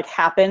it just like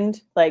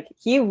happened. Like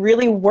he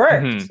really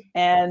worked.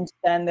 And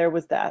then there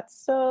was that.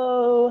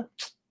 So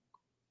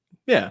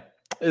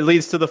it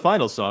leads to the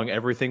final song,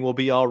 Everything Will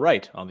Be All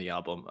Right on the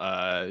album.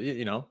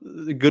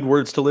 Good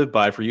words to live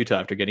by for Yuta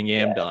after getting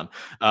yammed on.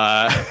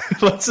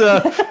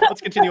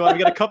 Let's continue on.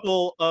 We got a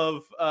couple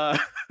of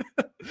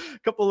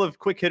Couple of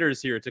quick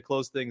hitters here to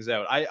close things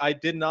out. I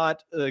did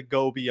not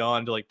go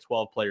beyond like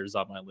 12 players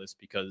on my list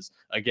because,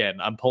 again,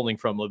 I'm pulling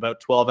from about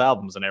 12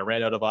 albums and I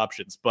ran out of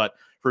options. But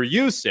for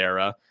you,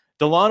 Sarah,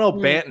 Delano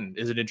Banton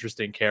is an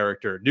interesting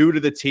character, new to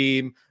the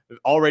team,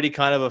 already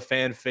kind of a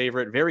fan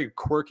favorite, very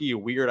quirky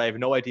and weird. I have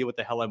no idea what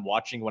the hell I'm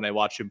watching when I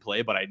watch him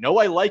play, but I know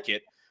I like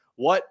it.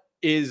 What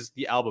is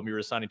the album you're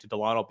assigning to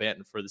Delano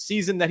Banton for the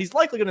season that he's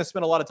likely going to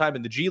spend a lot of time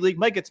in the G League,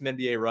 might get some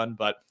NBA run,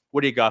 but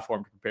what do you got for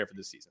him to prepare for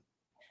this season?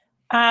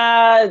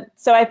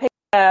 So I picked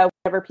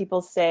Whatever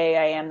People Say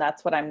I Am,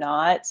 That's What I'm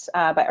Not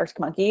by Arctic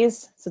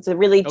Monkeys. So it's a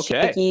really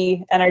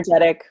cheeky,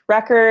 energetic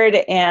record.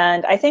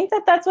 And I think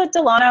that that's what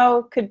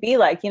Delano could be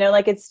like.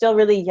 Like it's still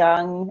really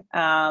young,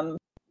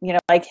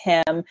 like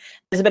him.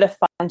 There's a bit of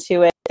fun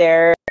to it.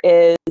 There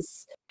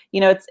is,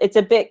 it's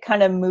a bit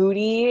kind of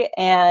moody.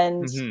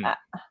 And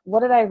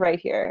what did I write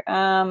here?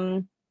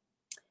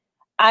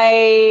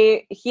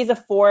 He's a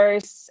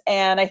force.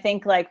 And I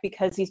think like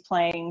because he's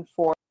playing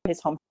for his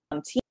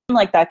hometown team,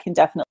 like that can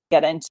definitely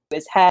get into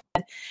his head,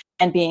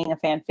 and being a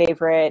fan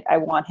favorite, I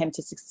want him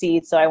to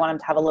succeed. So I want him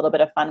to have a little bit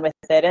of fun with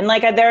it. And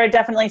like, there are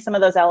definitely some of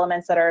those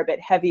elements that are a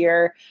bit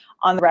heavier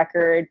on the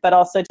record, but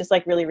also just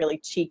like really, really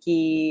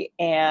cheeky.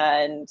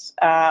 And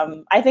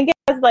I think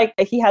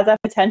he has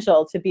that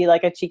potential to be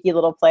like a cheeky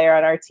little player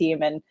on our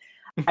team. And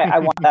I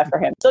want that for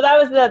him. So that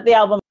was the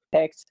album I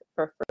picked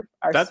for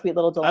our sweet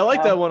little Delano. I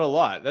like that one a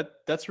lot.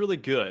 That's really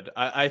good.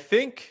 I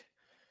think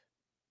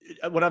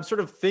when I'm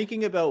sort of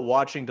thinking about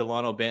watching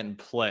Delano Banton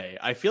play,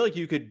 I feel like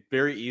you could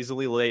very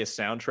easily lay a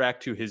soundtrack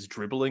to his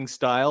dribbling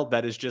style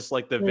that is just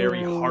like the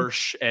very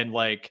harsh and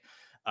like,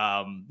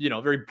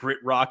 very Brit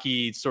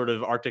rocky sort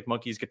of Arctic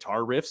Monkeys guitar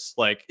riffs.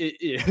 Like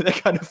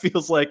that kind of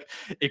feels like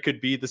it could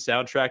be the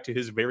soundtrack to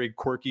his very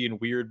quirky and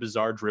weird,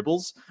 bizarre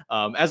dribbles.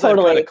 As I've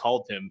kind of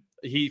called him,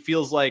 he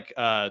feels like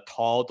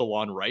tall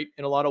DeLon Wright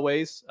in a lot of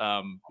ways,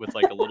 with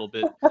like a little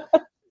bit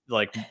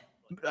like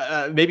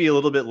maybe a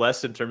little bit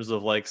less in terms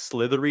of like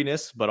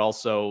slitheriness, but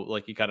also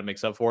like he kind of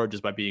makes up for it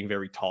just by being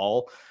very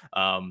tall.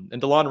 And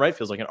DeLon Wright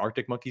feels like an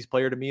Arctic Monkeys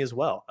player to me as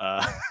well.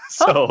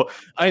 So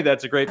I think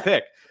that's a great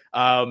pick.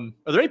 Are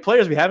there any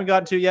players we haven't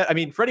gotten to yet? I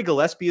mean, Freddie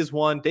Gillespie is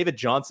one. David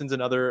Johnson's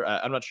another.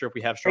 I'm not sure if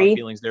we have strong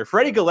feelings there.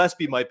 Freddie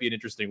Gillespie might be an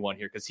interesting one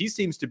here because he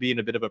seems to be in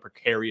a bit of a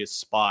precarious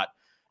spot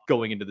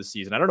going into the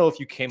season. I don't know if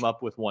you came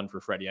up with one for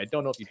Freddie. I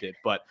don't know if you did,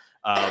 but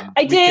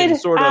I did.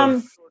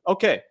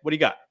 Okay, what do you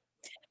got?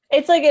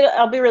 It's like,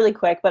 I'll be really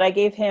quick, but I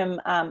gave him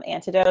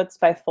Antidotes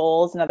by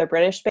Foles, another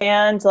British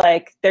band.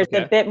 Like there's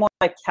a bit more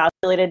like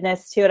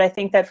calculatedness to it. I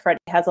think that Freddie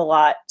has a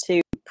lot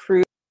to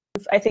prove,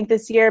 I think,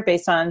 this year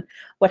based on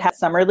what happened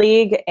Summer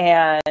League.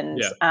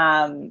 And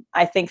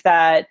I think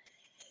that,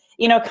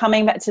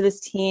 coming back to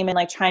this team and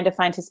like trying to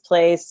find his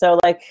place. So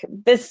like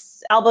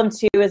this album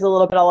too is a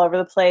little bit all over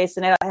the place,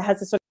 and it has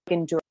this sort of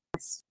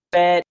endurance to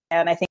it.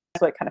 And I think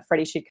that's what kind of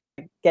Freddie should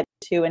get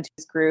into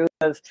his groove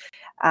of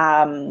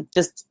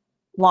just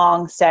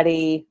long,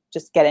 steady,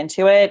 just get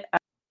into it.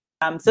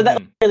 So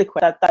that's really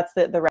quick. That's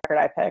the record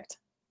I picked.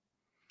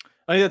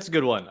 I think that's a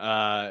good one.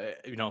 I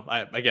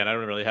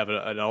don't really have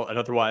an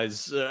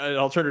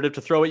alternative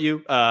to throw at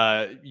you.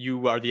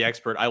 You are the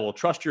expert. I will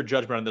trust your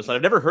judgment on this.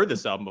 I've never heard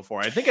this album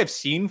before. I think I've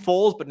seen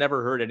Foles, but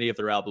never heard any of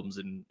their albums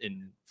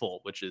in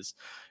full, which is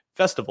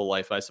festival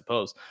life, I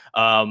suppose.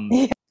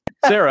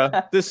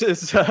 Sarah, this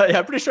is,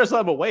 I'm pretty sure I saw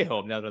him Way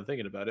Home now that I'm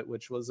thinking about it,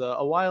 which was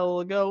a while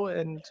ago.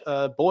 And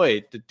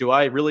boy, do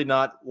I really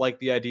not like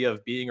the idea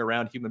of being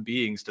around human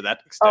beings to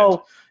that extent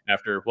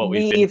after what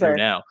we've been through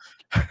now.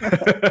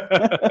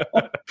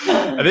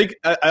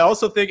 I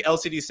also think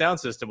LCD Sound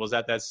System was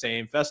at that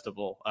same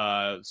festival.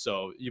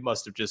 So you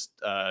must have just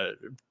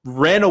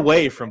ran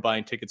away from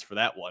buying tickets for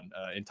that one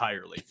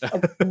entirely.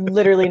 I've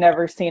literally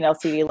never seen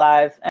LCD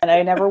live, and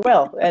I never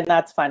will. And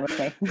that's fine with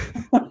me.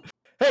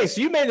 Hey,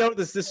 so you may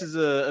notice this is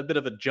a bit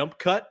of a jump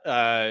cut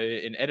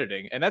in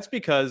editing, and that's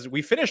because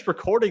we finished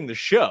recording the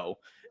show,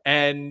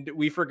 and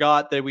we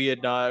forgot that we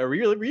had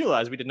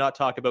realized we did not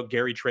talk about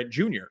Gary Trent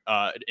Jr.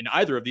 In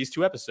either of these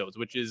two episodes,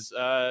 which is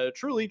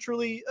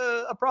truly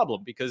a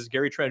problem because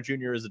Gary Trent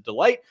Jr. is a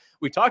delight.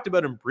 We talked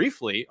about him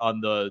briefly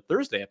on the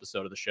Thursday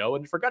episode of the show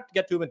and forgot to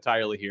get to him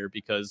entirely here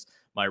because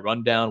my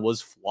rundown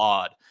was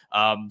flawed.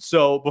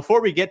 So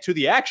before we get to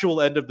the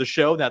actual end of the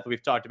show, now that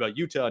we've talked about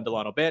Utah and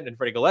Delano Banton and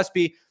Freddie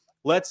Gillespie,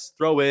 let's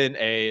throw in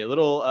a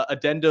little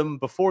addendum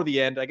before the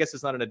end. I guess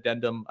it's not an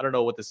addendum. I don't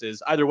know what this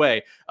is. Either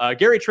way,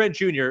 Gary Trent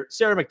Jr.,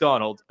 Sarah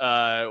McDonald,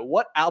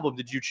 what album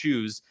did you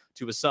choose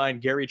to assign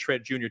Gary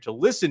Trent Jr. to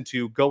listen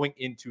to going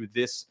into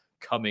this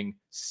coming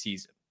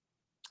season?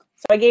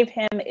 So I gave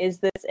him Is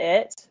This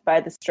It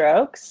by The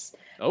Strokes.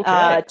 Okay.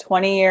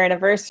 20-year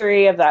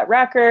anniversary of that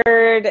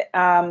record.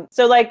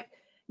 So like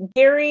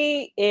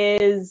Gary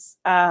is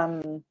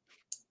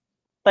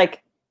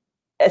like,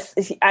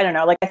 I don't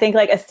know, like I think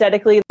like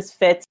aesthetically this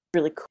fits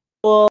really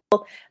cool.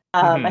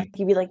 I think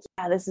you'd be like,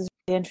 yeah, this is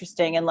really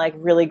interesting, and like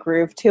really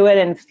groove to it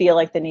and feel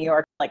like the New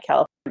York, like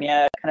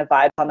California kind of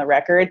vibes on the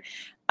record.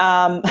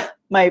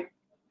 My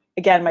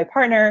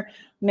partner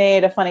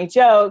made a funny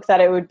joke that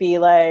it would be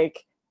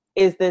like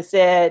is this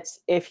it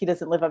if he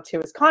doesn't live up to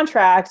his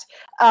contract?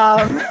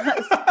 The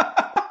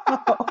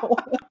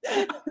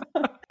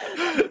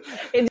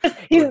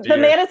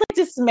man is like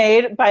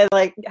dismayed by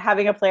like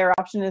having a player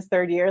option in his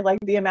third year. Like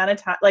the amount of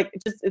time, like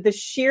just the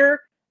sheer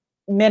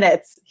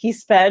minutes he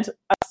spent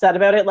upset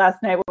about it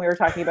last night when we were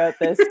talking about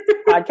this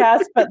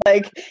podcast. But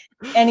like,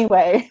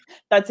 anyway,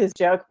 that's his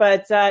joke.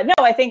 But no,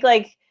 I think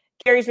like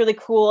Gary's really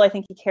cool. I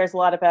think he cares a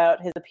lot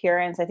about his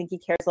appearance. I think he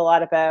cares a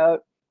lot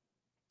about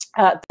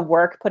the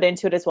work put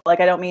into it as well. Like,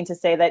 I don't mean to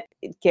say that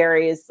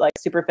Gary is like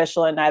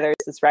superficial, and neither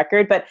is this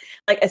record, but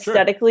like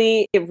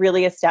aesthetically, it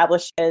really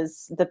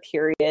establishes the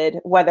period,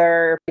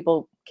 whether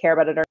people care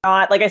about it or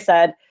not. Like I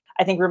said,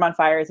 I think Room on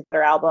Fire is a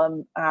better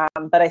album,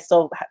 but I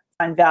still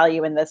find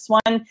value in this one.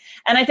 And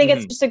I think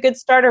it's just a good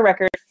starter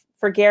record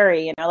for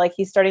Gary. You know, like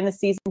he's starting the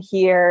season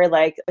here,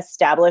 like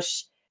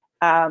establish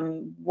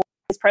what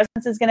his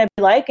presence is going to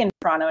be like in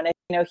Toronto. And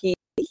you know,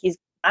 he's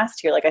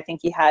last year. Like I think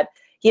he has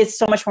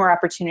so much more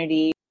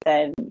opportunity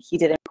than he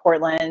did in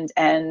Portland,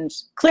 and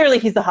clearly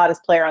he's the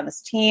hottest player on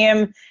this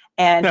team,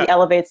 and he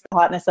elevates the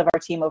hotness of our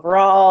team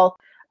overall.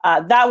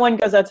 That one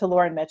goes out to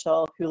Lauren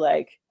Mitchell, who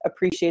like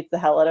appreciates the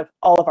hell out of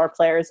all of our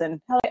players and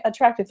how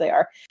attractive they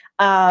are.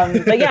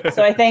 But yeah,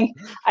 so I think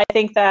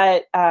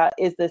that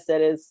Is This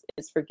It is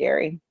for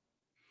Gary.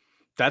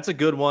 That's a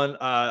good one.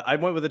 I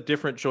went with a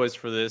different choice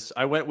for this.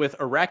 I went with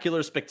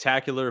Oracular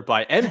Spectacular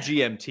by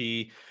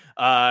MGMT.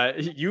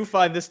 You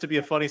find this to be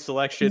a funny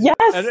selection. Yes.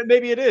 And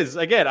maybe it is.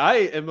 Again, I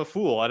am a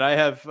fool and I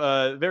have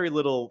very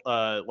little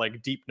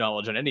like deep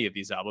knowledge on any of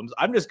these albums.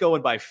 I'm just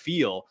going by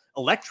feel,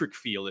 electric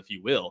feel, if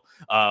you will.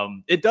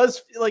 It does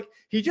feel like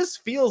he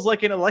just feels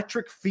like an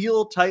electric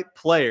feel type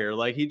player.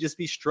 Like he'd just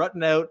be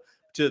strutting out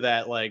to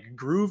that like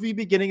groovy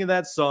beginning of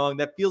that song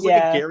that feels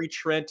like a Gary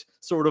Trent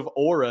sort of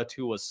aura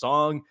to a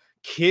song.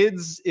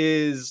 Kids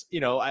is,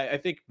 you know, I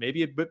think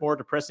maybe a bit more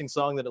depressing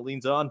song than it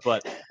leans on,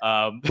 but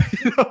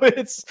you know,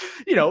 it's,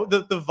 you know,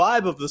 the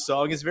vibe of the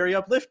song is very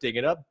uplifting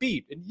and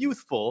upbeat and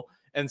youthful.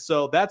 And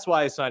so that's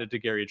why I signed it to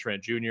Gary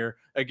Trent Jr.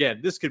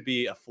 Again, this could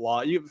be a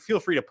flaw. You feel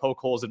free to poke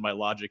holes in my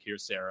logic here,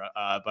 Sarah.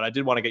 But I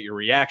did want to get your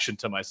reaction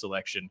to my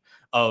selection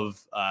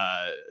of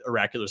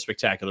Oracular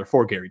Spectacular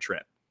for Gary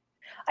Trent.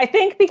 I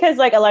think because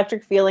like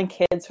Electric Feel and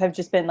Kids have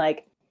just been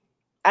like,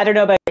 I don't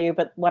know about you,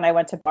 but when I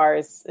went to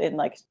bars in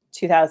like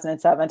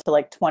 2007 to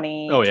like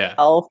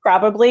 2012,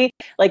 probably,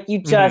 like you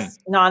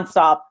just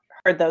nonstop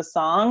heard those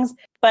songs.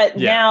 But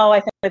now I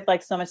think with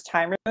like so much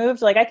time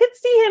removed, like I could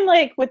see him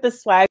like with the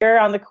swagger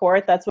on the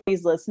court. That's what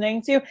he's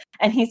listening to.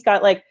 And he's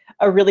got like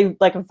a really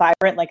like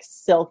vibrant, like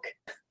silk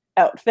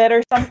outfit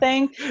or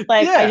something.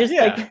 Like I just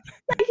like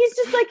he's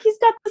just like, he's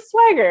got the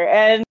swagger.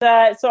 And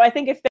so I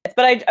think it fits.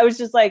 But I was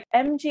just like,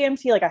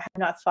 MGMT, like I have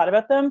not thought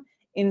about them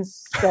in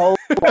so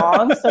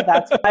long, so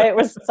that's why it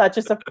was such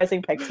a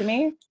surprising pick to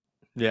me.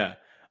 Yeah,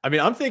 I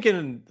mean, I'm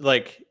thinking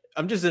like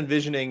I'm just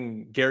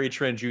envisioning Gary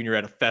Trent Jr.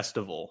 at a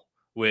festival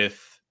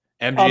with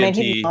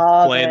MGMT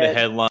playing the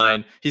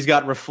headline. He's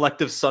got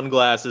reflective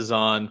sunglasses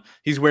on.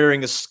 He's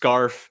wearing a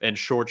scarf and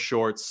short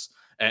shorts,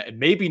 and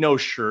maybe no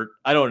shirt.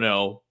 I don't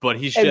know, but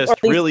he's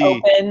just really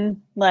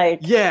open,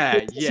 like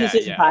he's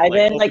just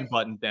vibing, like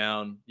button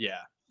down.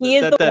 Yeah, he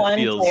is the one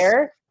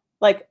player.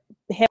 Like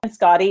him and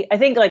Scotty, I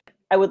think like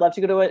I would love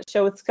to go to a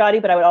show with Scotty,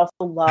 but I would also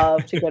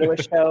love to go to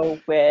a show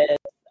with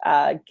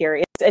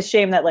Gary. It's a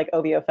shame that like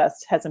OVO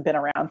Fest hasn't been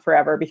around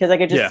forever, because I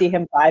could just see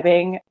him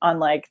vibing on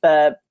like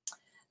the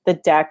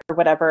deck or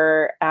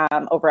whatever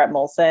over at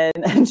Molson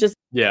and just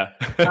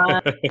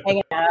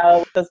hanging out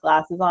with those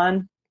glasses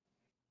on.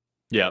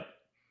 Yep.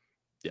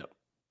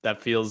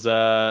 That feels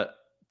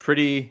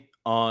pretty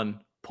on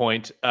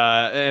point.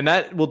 And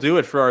that will do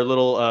it for our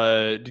little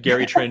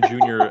Gary Trent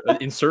Jr.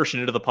 insertion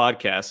into the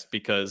podcast,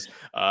 because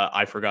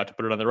I forgot to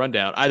put it on the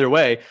rundown. Either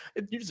way,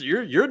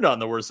 you're none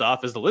the worse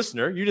off as the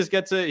listener. You just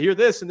get to hear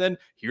this and then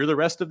hear the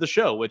rest of the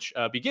show, which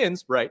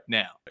begins right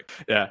now.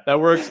 Yeah, that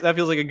works. That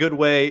feels like a good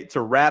way to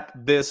wrap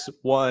this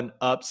one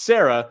up.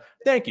 Sarah,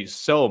 thank you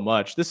so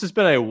much. This has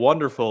been a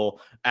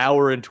wonderful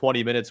hour and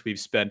 20 minutes we've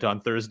spent on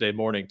Thursday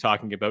morning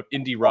talking about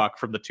indie rock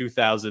from the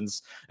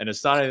 2000s and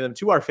assigning them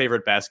to our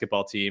favorite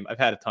basketball team. I've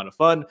had a ton of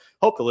fun.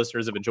 Hope the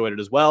listeners have enjoyed it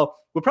as well.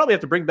 We'll probably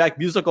have to bring back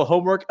musical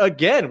homework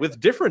again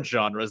with different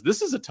genres.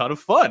 This is a ton of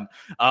fun.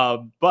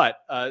 But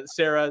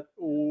Sarah,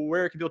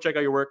 where can people check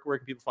out your work? Where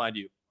can people find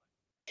you?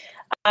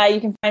 You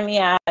can find me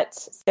at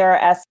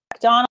Sarah S.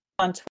 McDonald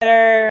on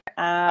Twitter.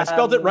 I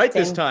spelled it right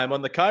this time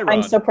on the Chiron.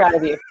 I'm so proud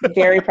of you.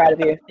 Very proud of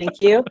you.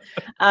 Thank you.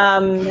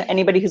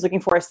 Anybody who's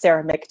looking for a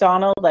Sarah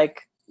McDonald,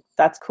 like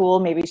that's cool.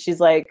 Maybe she's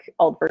like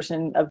old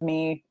version of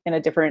me in a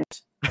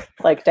different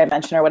like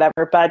dimension or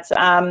whatever. But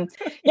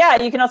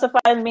yeah, you can also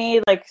find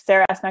me like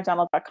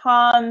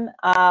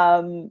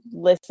sarahsmcdonald.com.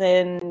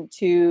 Listen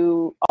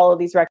to all of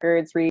these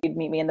records, read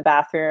Meet Me in the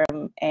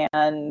Bathroom,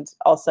 and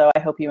also I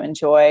hope you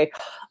enjoy.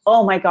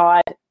 Oh my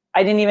God,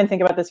 I didn't even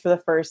think about this for the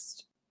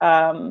first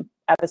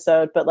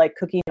episode, but like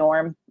Cookie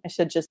Norm. I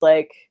should just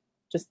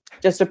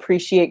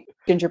appreciate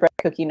Gingerbread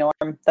Cookie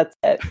Norm. That's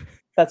it.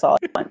 That's all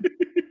I want.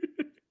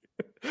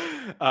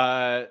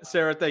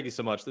 Sarah, thank you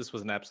so much. This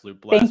was an absolute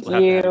blast. Thank we'll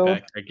have to have you. you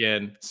back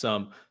again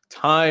some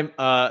time.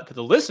 To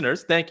the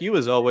listeners, thank you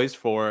as always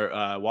for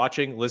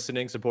watching,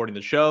 listening, supporting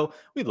the show.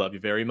 We love you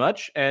very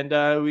much,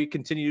 and we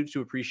continue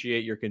to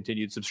appreciate your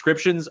continued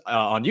subscriptions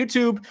on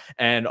YouTube,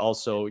 and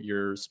also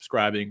your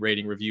subscribing,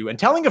 rating, review, and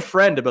telling a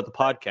friend about the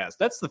podcast.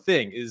 That's the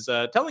thing, is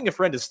telling a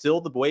friend is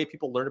still the way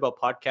people learn about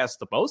podcasts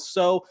the most.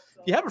 So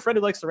if you have a friend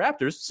who likes the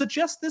Raptors,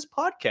 suggest this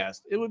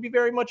podcast. It would be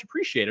very much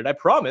appreciated. I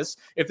promise,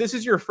 if this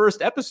is your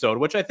first episode,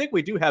 which I think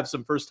we do have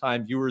some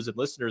first-time viewers and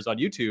listeners on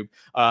YouTube,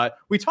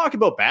 we talk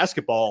about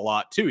basketball a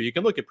lot too. You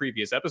can look at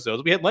previous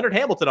episodes. We had Leonard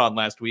Hamilton on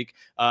last week,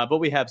 but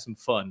we have some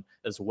fun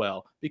as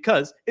well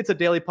because it's a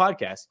daily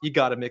podcast. You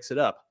got to mix it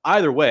up.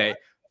 Either way,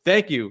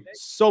 thank you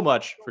so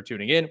much for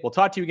tuning in. We'll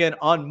talk to you again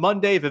on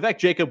Monday. Vivek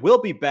Jacob will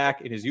be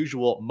back in his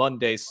usual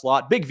Monday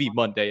slot, Big V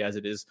Monday, as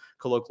it is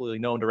colloquially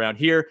known around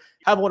here.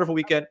 Have a wonderful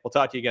weekend. We'll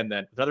talk to you again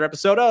then with another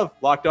episode of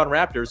Locked On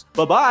Raptors.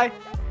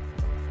 Bye-bye.